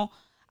 sometimes, you know,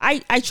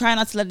 I try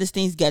not to let these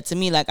things get to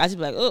me. Like, I just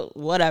be like, oh,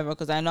 whatever,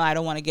 because I know I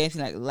don't want to get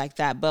anything like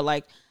that. But,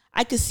 like,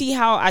 I could see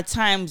how at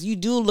times you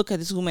do look at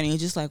this woman and you're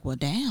just like, well,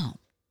 damn. You know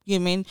what I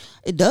mean?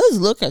 It does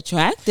look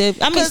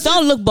attractive. I mean,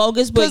 some look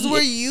bogus, but... Because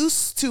we're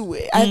used to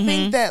it. I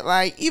think that,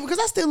 like, even because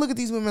I still look at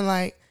these women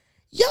like,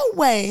 your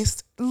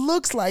waist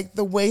looks like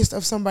the waist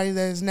of somebody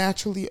that is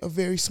naturally a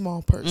very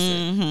small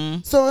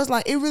person. So it's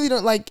like, it really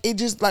don't, like, it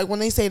just, like, when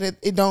they say that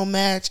it don't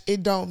match,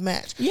 it don't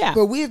match. Yeah.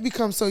 But we have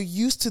become so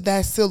used to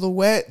that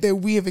silhouette that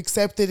we have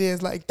accepted it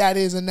as, like, that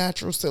is a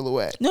natural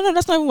silhouette. No,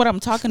 that's not even what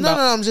I'm talking about.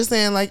 No, I'm just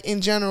saying, like, in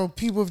general,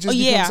 people have just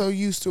become so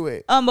used to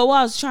it. But what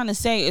I was trying to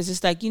say is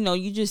just like, you know,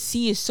 you just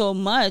see it so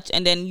much,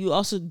 and then you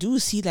also do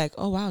see like,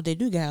 oh wow, they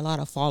do get a lot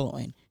of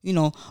following. You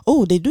know,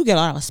 oh, they do get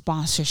a lot of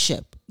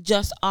sponsorship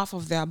just off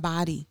of their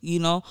body. You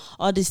know,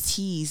 all this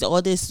teas,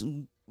 all this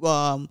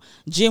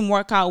gym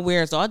workout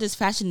wears, all these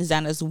fashion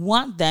designers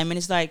want them, and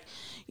it's like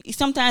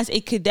sometimes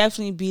it could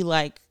definitely be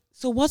like,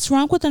 so what's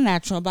wrong with the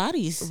natural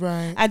bodies?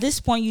 Right. At this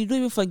point, you do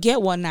even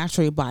forget what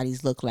natural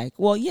bodies look like.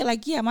 Well,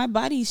 yeah, my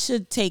body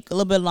should take a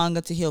little bit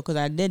longer to heal because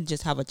I did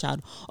just have a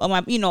child, or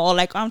my, you know, or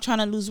like I'm trying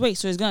to lose weight,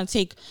 so it's gonna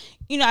take,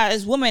 you know,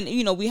 as women,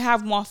 you know, we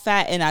have more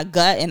fat in our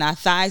gut, in our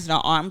thighs, in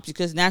our arms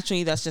because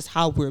naturally that's just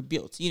how we're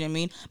built. You know what I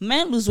mean?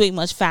 Men lose weight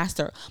much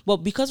faster, but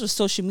because of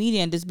social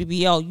media and this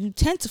BBL, you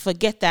tend to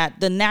forget that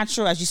the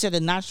natural, as you said, the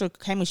natural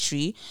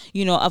chemistry,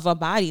 you know, of our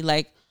body,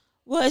 like.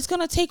 Well, it's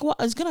gonna take a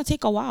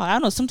while. I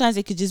don't know. Sometimes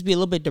it could just be a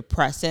little bit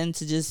depressing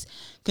to just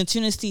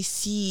continuously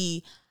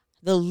see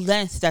the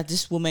lengths that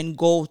this woman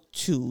go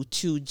to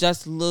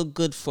just look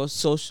good for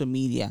social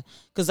media.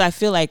 Because I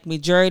feel like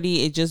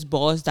majority it just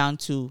boils down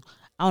to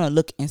I want to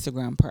look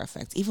Instagram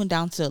perfect, even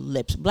down to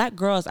lips. Black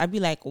girls, I'd be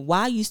like,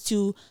 why are you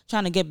still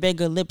trying to get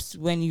bigger lips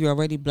when you're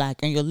already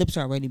black and your lips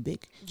are already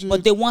big?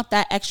 But they want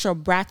that extra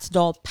Bratz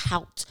doll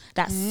pout,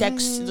 that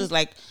sex, just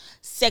like.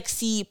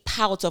 Sexy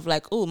pout of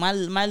like, oh, my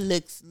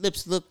lips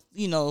look,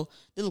 you know,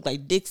 they look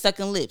like dick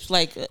sucking lips.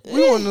 Like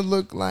we want to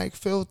look like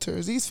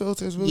filters. These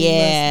filters really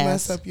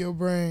mess up your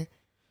brain.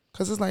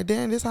 Cause it's like,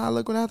 damn, this how I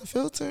look without the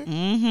filter.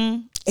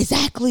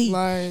 Exactly.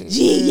 Like,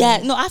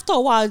 no. After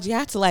a while, you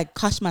have to like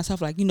caution myself,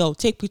 like, you know,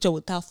 take picture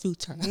without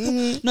filter.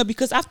 No,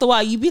 because after a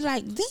while, you be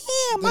like,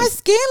 damn, my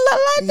skin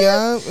look like this.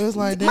 Yeah, it's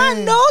like, damn. My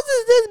nose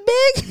is this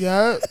big.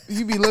 Yeah,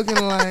 you be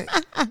looking like,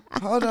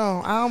 hold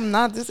on, I'm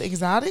not this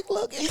exotic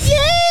looking.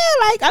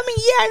 Yeah, like I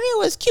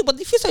knew it was cute, but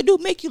the filter do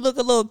make you look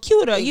a little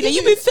cuter. You know,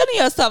 you be feeling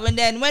yourself, and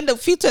then when the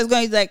filter is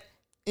going, it's like,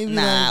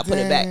 nah, like, put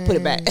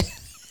it back.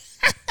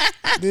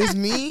 This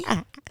me.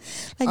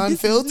 Like,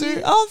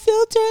 unfiltered?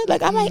 Unfiltered.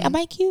 Like, am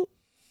I cute?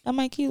 Am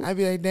I cute? I'd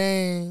be like,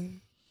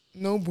 dang,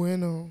 no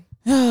bueno.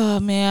 Oh,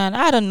 man.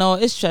 I don't know.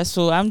 It's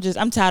stressful. I'm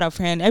tired of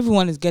hearing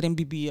everyone is getting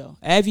BBL.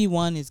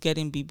 Everyone is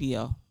getting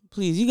BBL.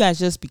 Please, you guys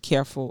just be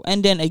careful.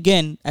 And then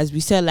again, as we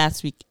said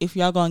last week, if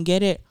y'all gonna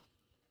get it,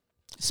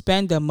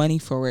 spend the money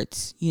for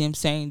it. You know what I'm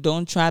saying?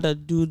 Don't try to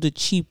do the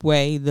cheap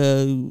way,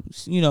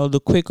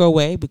 the quicker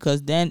way,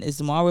 because then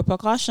it's more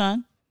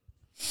repercussion.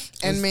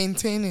 And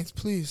maintain it,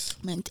 please.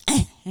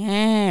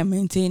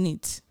 Maintain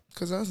it.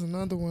 Because that's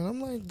another one.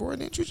 I'm like, boy,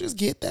 didn't you just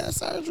get that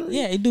surgery?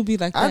 Yeah, it do be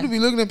like that. I do be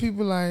looking at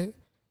people like,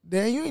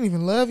 damn, you ain't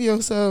even love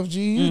yourself,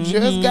 G. You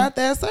just got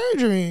that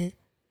surgery.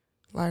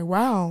 Like,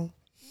 wow.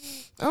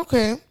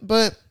 Okay,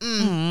 but,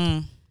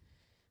 you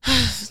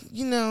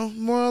know,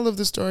 moral of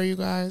the story, you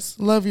guys.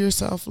 Love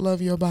yourself. Love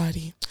your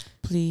body.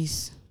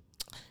 Please.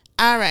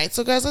 All right,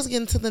 so guys, let's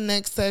get into the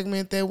next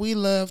segment that we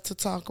love to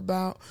talk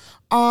about.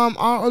 Our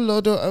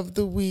Olodo of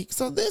the week.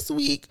 So this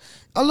week,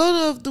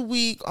 Olodo of the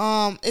week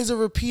is a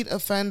repeat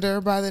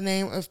offender by the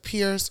name of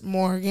Piers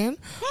Morgan.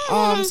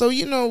 So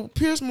you know,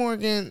 Piers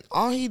Morgan,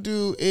 all he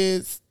do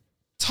is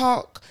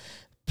talk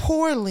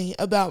poorly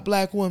about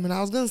black women.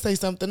 I was gonna say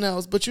something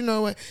else, but you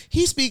know what?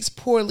 He speaks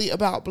poorly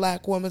about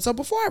black women. So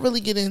before I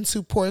really get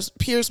into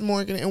Piers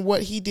Morgan and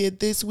what he did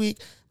this week,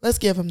 let's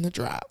give him the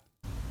drop.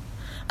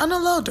 An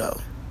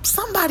Olodo.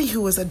 Somebody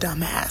who is a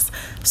dumbass,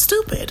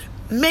 stupid,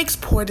 makes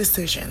poor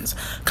decisions,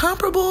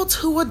 comparable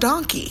to a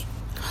donkey.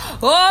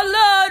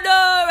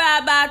 Olodo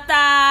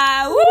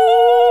Rabata.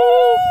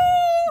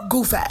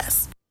 Goof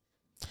ass.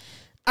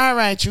 All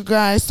right, you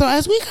guys. So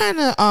as we kind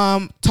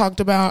of talked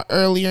about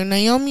earlier,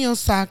 Naomi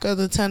Osaka,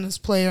 the tennis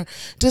player,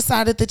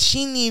 decided that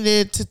she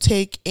needed to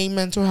take a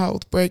mental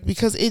health break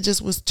because it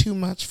just was too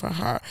much for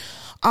her.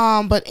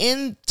 But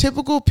in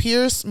typical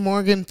Piers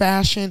Morgan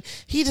fashion,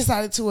 he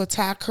decided to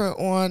attack her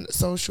on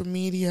social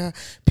media.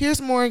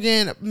 Piers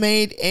Morgan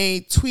made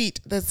a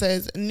tweet that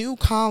says, new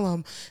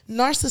column,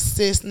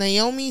 narcissist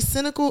Naomi's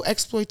cynical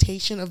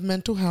exploitation of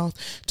mental health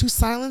to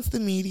silence the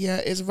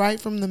media is right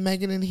from the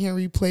Meghan and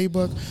Harry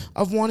playbook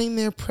of wanting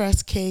their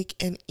press cake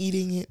and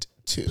eating it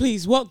too.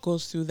 Please, what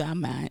goes through that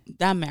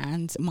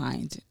man's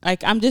mind?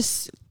 Like, I'm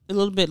just a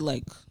little bit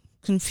like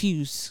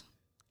confused.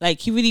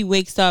 Like, he really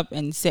wakes up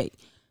and say,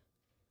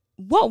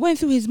 what went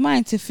through his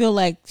mind to feel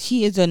like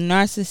she is a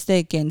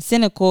narcissistic and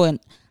cynical, and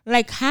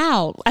like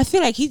how? I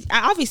feel like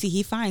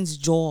he finds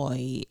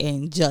joy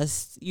in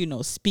just,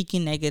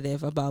 speaking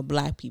negative about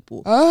black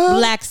people,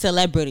 black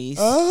celebrities.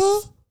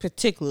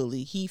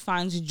 Particularly, he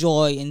finds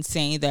joy in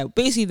saying that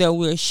basically they're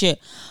weird shit.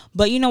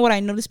 But you know what?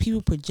 I notice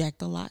people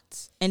project a lot,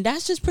 and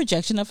that's just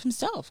projection of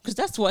himself because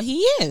that's what he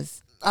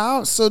is.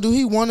 So do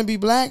he want to be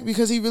black?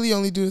 Because he really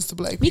only do this to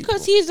black people.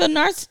 Because he's a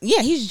narcissist.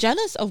 Yeah, he's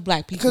jealous of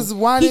black people. Because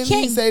why didn't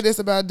he say this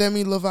about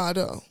Demi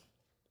Lovato?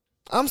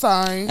 I'm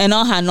sorry. And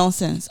all her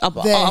nonsense.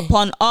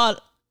 Upon all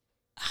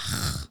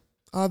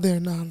their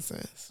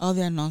nonsense. All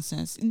their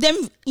nonsense.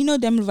 Demi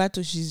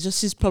Lovato,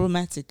 she's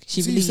problematic.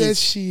 She really says is.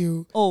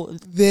 she. Oh,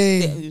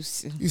 they. You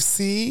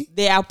see?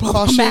 They are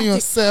problematic. Caution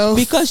yourself.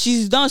 Because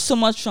she's done so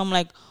much from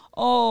like,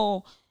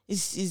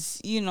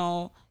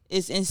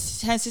 it's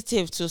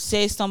insensitive to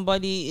say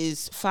somebody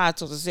is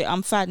fat or to say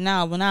I'm fat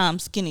now, but now I'm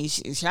skinny.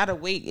 She had a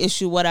weight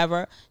issue,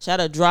 whatever. She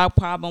had a drug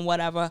problem,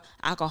 whatever.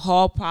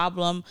 Alcohol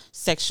problem,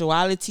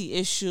 sexuality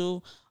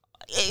issue.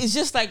 It's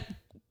just like,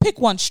 pick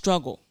one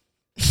struggle.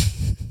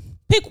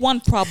 Pick one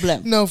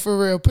problem. No, for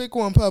real. Pick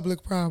one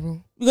public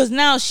problem. Because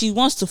now she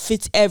wants to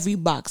fit every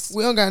box.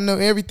 We don't got to know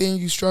everything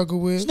you struggle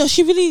with. No,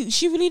 she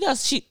really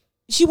does.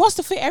 She wants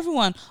to fit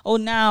everyone. Oh,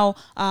 now,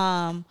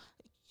 I don't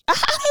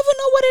even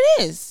know what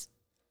it is.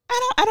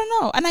 I don't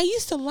know. And I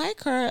used to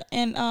like her.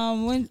 And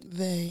when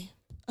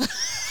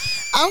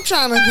I'm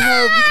trying to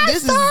help.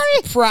 This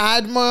is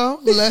Pride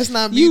Month. Let's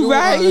not be you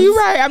right. You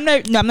right. I'm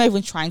not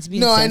even trying to be.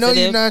 No, insensitive, I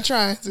know you're not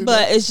trying to.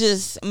 But it's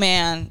just,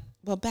 man.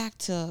 But back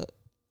to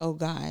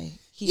guy.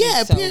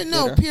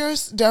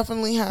 Pierce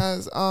definitely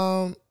has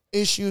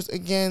issues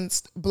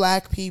against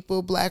black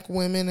people, black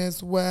women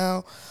as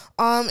well.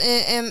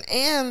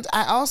 And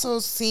I also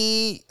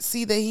see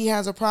that he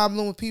has a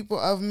problem with people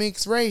of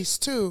mixed race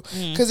too,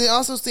 because it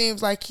also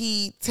seems like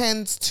he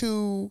tends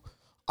to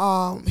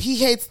he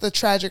hates the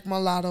tragic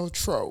mulatto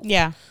trope.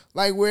 Yeah,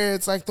 like where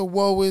it's like the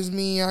woe is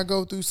me, I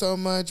go through so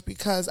much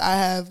because I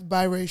have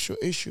biracial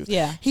issues.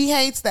 Yeah, he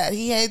hates that.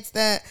 He hates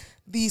that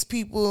these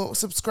people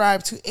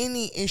subscribe to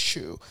any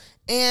issue.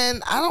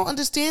 And I don't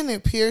understand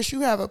it, Pierce.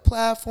 You have a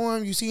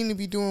platform. You seem to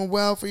be doing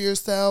well for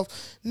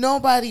yourself.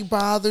 Nobody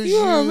bothers you.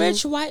 You're a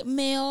rich white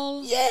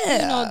male.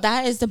 Yeah.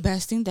 That is the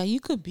best thing that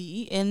you could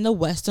be in the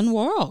Western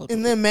world.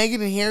 And then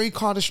Meghan and Harry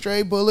caught a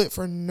stray bullet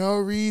for no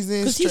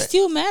reason. Because he's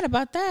still mad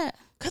about that.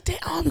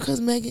 Because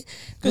Meghan.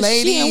 Because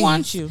she didn't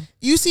want you.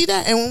 You see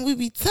that? And when we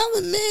be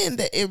telling men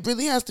that it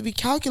really has to be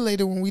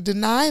calculated when we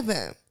deny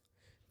them.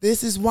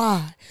 This is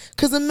why.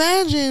 Because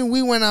imagine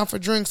we went out for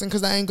drinks and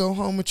because I ain't go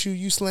home with you,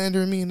 you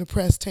slandering me in the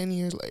press 10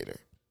 years later.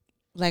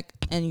 Like,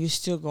 and you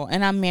still go.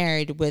 And I'm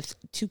married with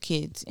 2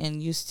 kids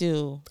and you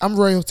still. I'm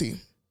royalty.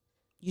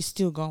 You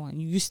still going.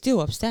 You still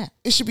upset.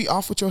 It should be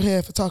off with your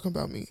head for talking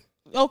about me.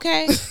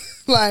 Okay.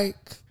 Like.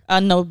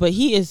 No, but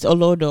he is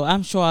Olodo.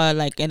 I'm sure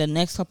like in the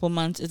next couple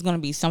months, it's going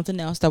to be something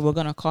else that we're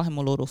going to call him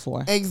Olodo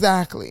for.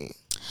 Exactly.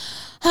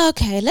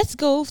 Okay, let's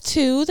go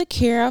to the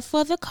cure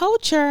for the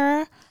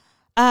culture.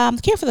 The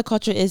care for the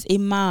culture is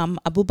Imam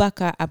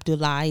Abubakar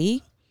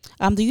Abdullahi.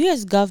 The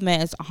U.S.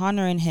 government is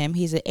honoring him.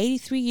 He's an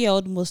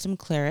 83-year-old Muslim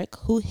cleric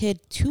who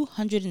hid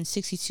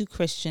 262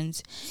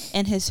 Christians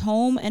in his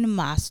home and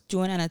mosque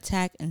during an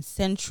attack in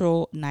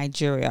central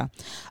Nigeria.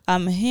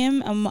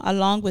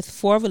 Along with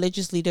 4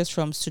 religious leaders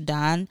from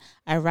Sudan,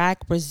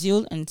 Iraq,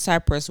 Brazil, and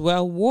Cyprus were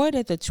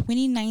awarded the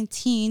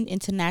 2019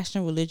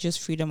 International Religious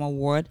Freedom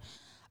Award,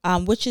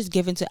 which is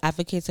given to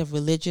advocates of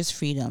religious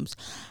freedoms.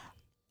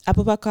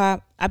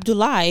 Abubakar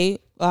Abdullahi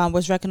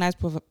was recognized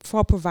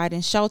for providing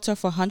shelter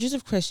for hundreds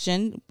of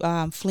Christians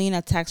fleeing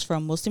attacks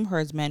from Muslim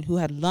herdsmen who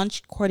had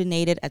launched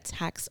coordinated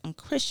attacks on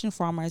Christian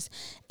farmers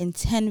in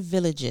 10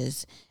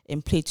 villages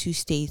in Plateau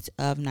State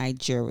of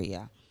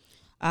Nigeria.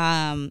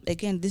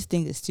 Again, this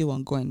thing is still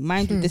ongoing.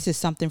 Mind you, this is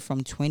something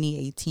from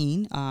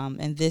 2018,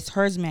 and this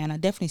herdsmen are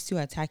definitely still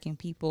attacking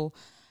people.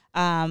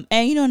 And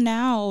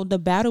now the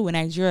battle in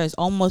Nigeria is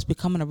almost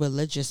becoming a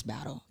religious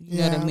battle. You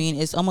know what I mean?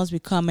 It's almost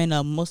becoming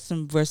a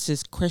Muslim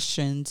versus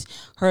Christians,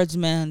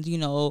 herdsmen,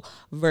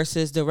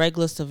 versus the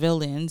regular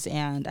civilians.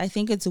 And I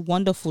think it's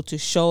wonderful to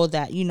show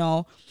that,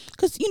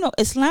 because,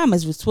 Islam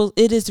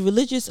is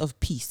religious of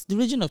peace, the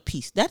religion of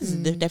peace. That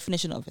is the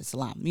definition of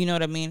Islam. You know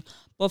what I mean?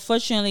 But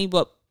fortunately,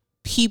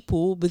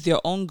 people with their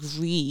own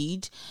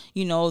greed,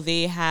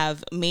 they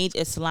have made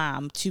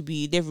Islam to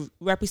be, they've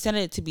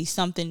represented it to be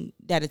something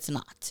that it's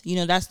not.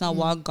 That's not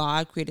what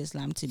God created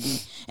Islam to be.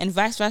 And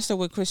vice versa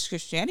with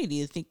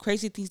Christianity. The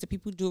crazy things that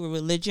people do with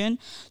religion.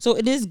 So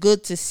it is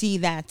good to see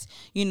that,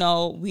 we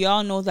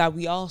all know that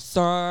we all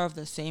serve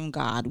the same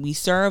God. We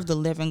serve the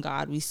living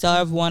God. We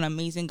serve one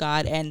amazing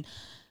God. And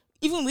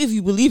even if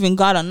you believe in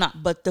God or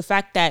not, but the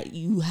fact that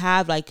you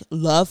have like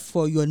love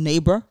for your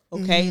neighbor,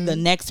 okay, the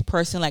next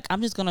person, like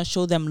I'm just going to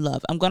show them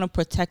love. I'm going to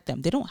protect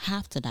them. They don't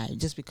have to die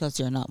just because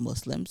they're not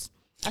Muslims.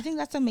 I think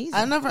that's amazing.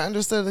 I never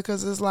understood it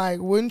because it's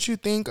like, wouldn't you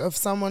think of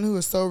someone who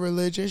is so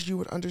religious, you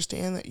would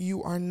understand that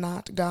you are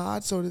not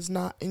God, so it is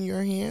not in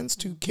your hands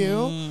to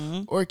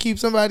kill or keep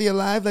somebody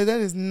alive. Like that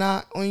is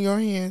not on your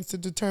hands to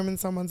determine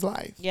someone's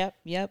life. Yep.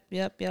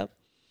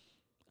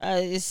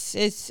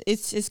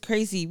 It's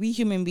crazy. We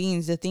human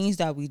beings, the things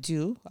that we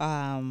do,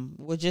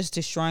 we're just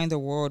destroying the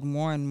world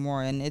more and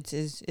more, and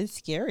it's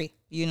scary.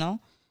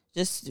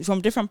 Just from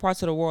different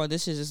parts of the world,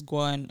 this is just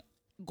going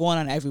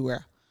on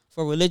everywhere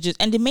for religious,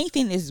 and the main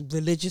thing is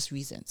religious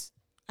reasons.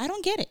 I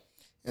don't get it.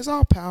 It's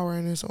all power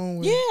in its own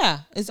way. Yeah,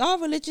 it's all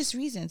religious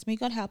reasons. May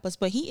God help us.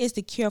 But He is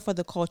the cure for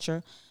the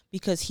culture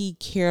because He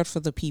cared for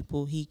the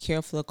people. He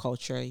cared for the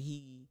culture.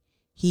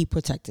 He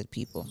protected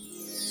people.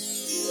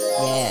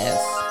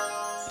 Yes.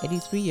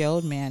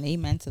 83-year-old man.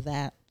 Amen to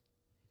that.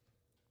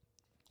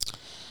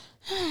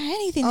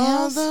 Anything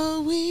else?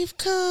 Although we've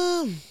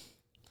come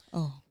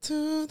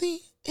to the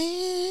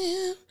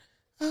end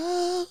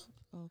of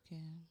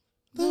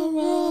the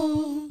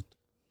road.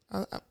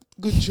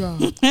 Good job.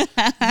 You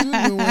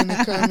knew when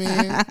to come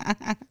in.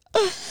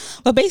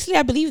 But basically,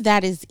 I believe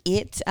that is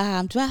it.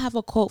 Do I have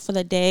a quote for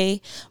the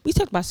day? We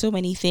talked about so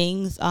many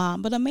things,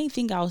 but the main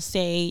thing I'll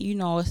say,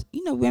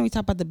 when we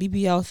talk about the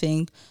BBL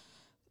thing,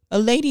 a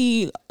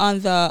lady on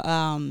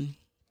the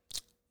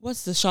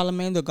what's the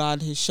Charlemagne the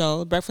God, his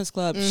show, Breakfast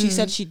Club, she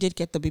said she did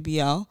get the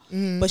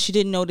BBL, but she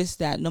didn't notice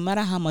that no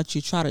matter how much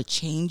you try to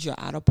change your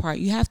outer part,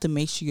 you have to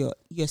make sure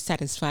you're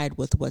satisfied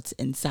with what's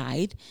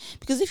inside.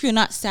 Because if you're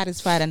not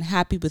satisfied and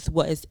happy with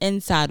what is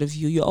inside of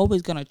you, you're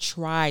always going to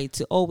try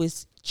to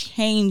always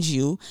change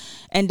you,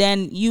 and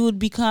then you would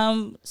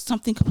become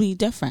something completely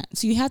different.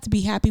 So you have to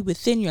be happy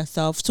within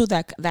yourself so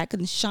that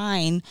can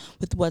shine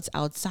with what's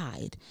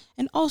outside.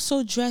 And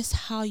also dress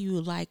how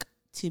you like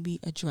to be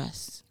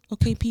addressed.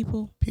 Okay,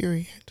 people?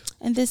 Period.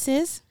 And this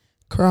is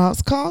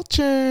Cross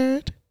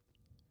Cultured.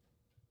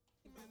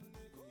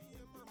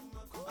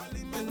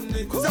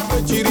 Alimene,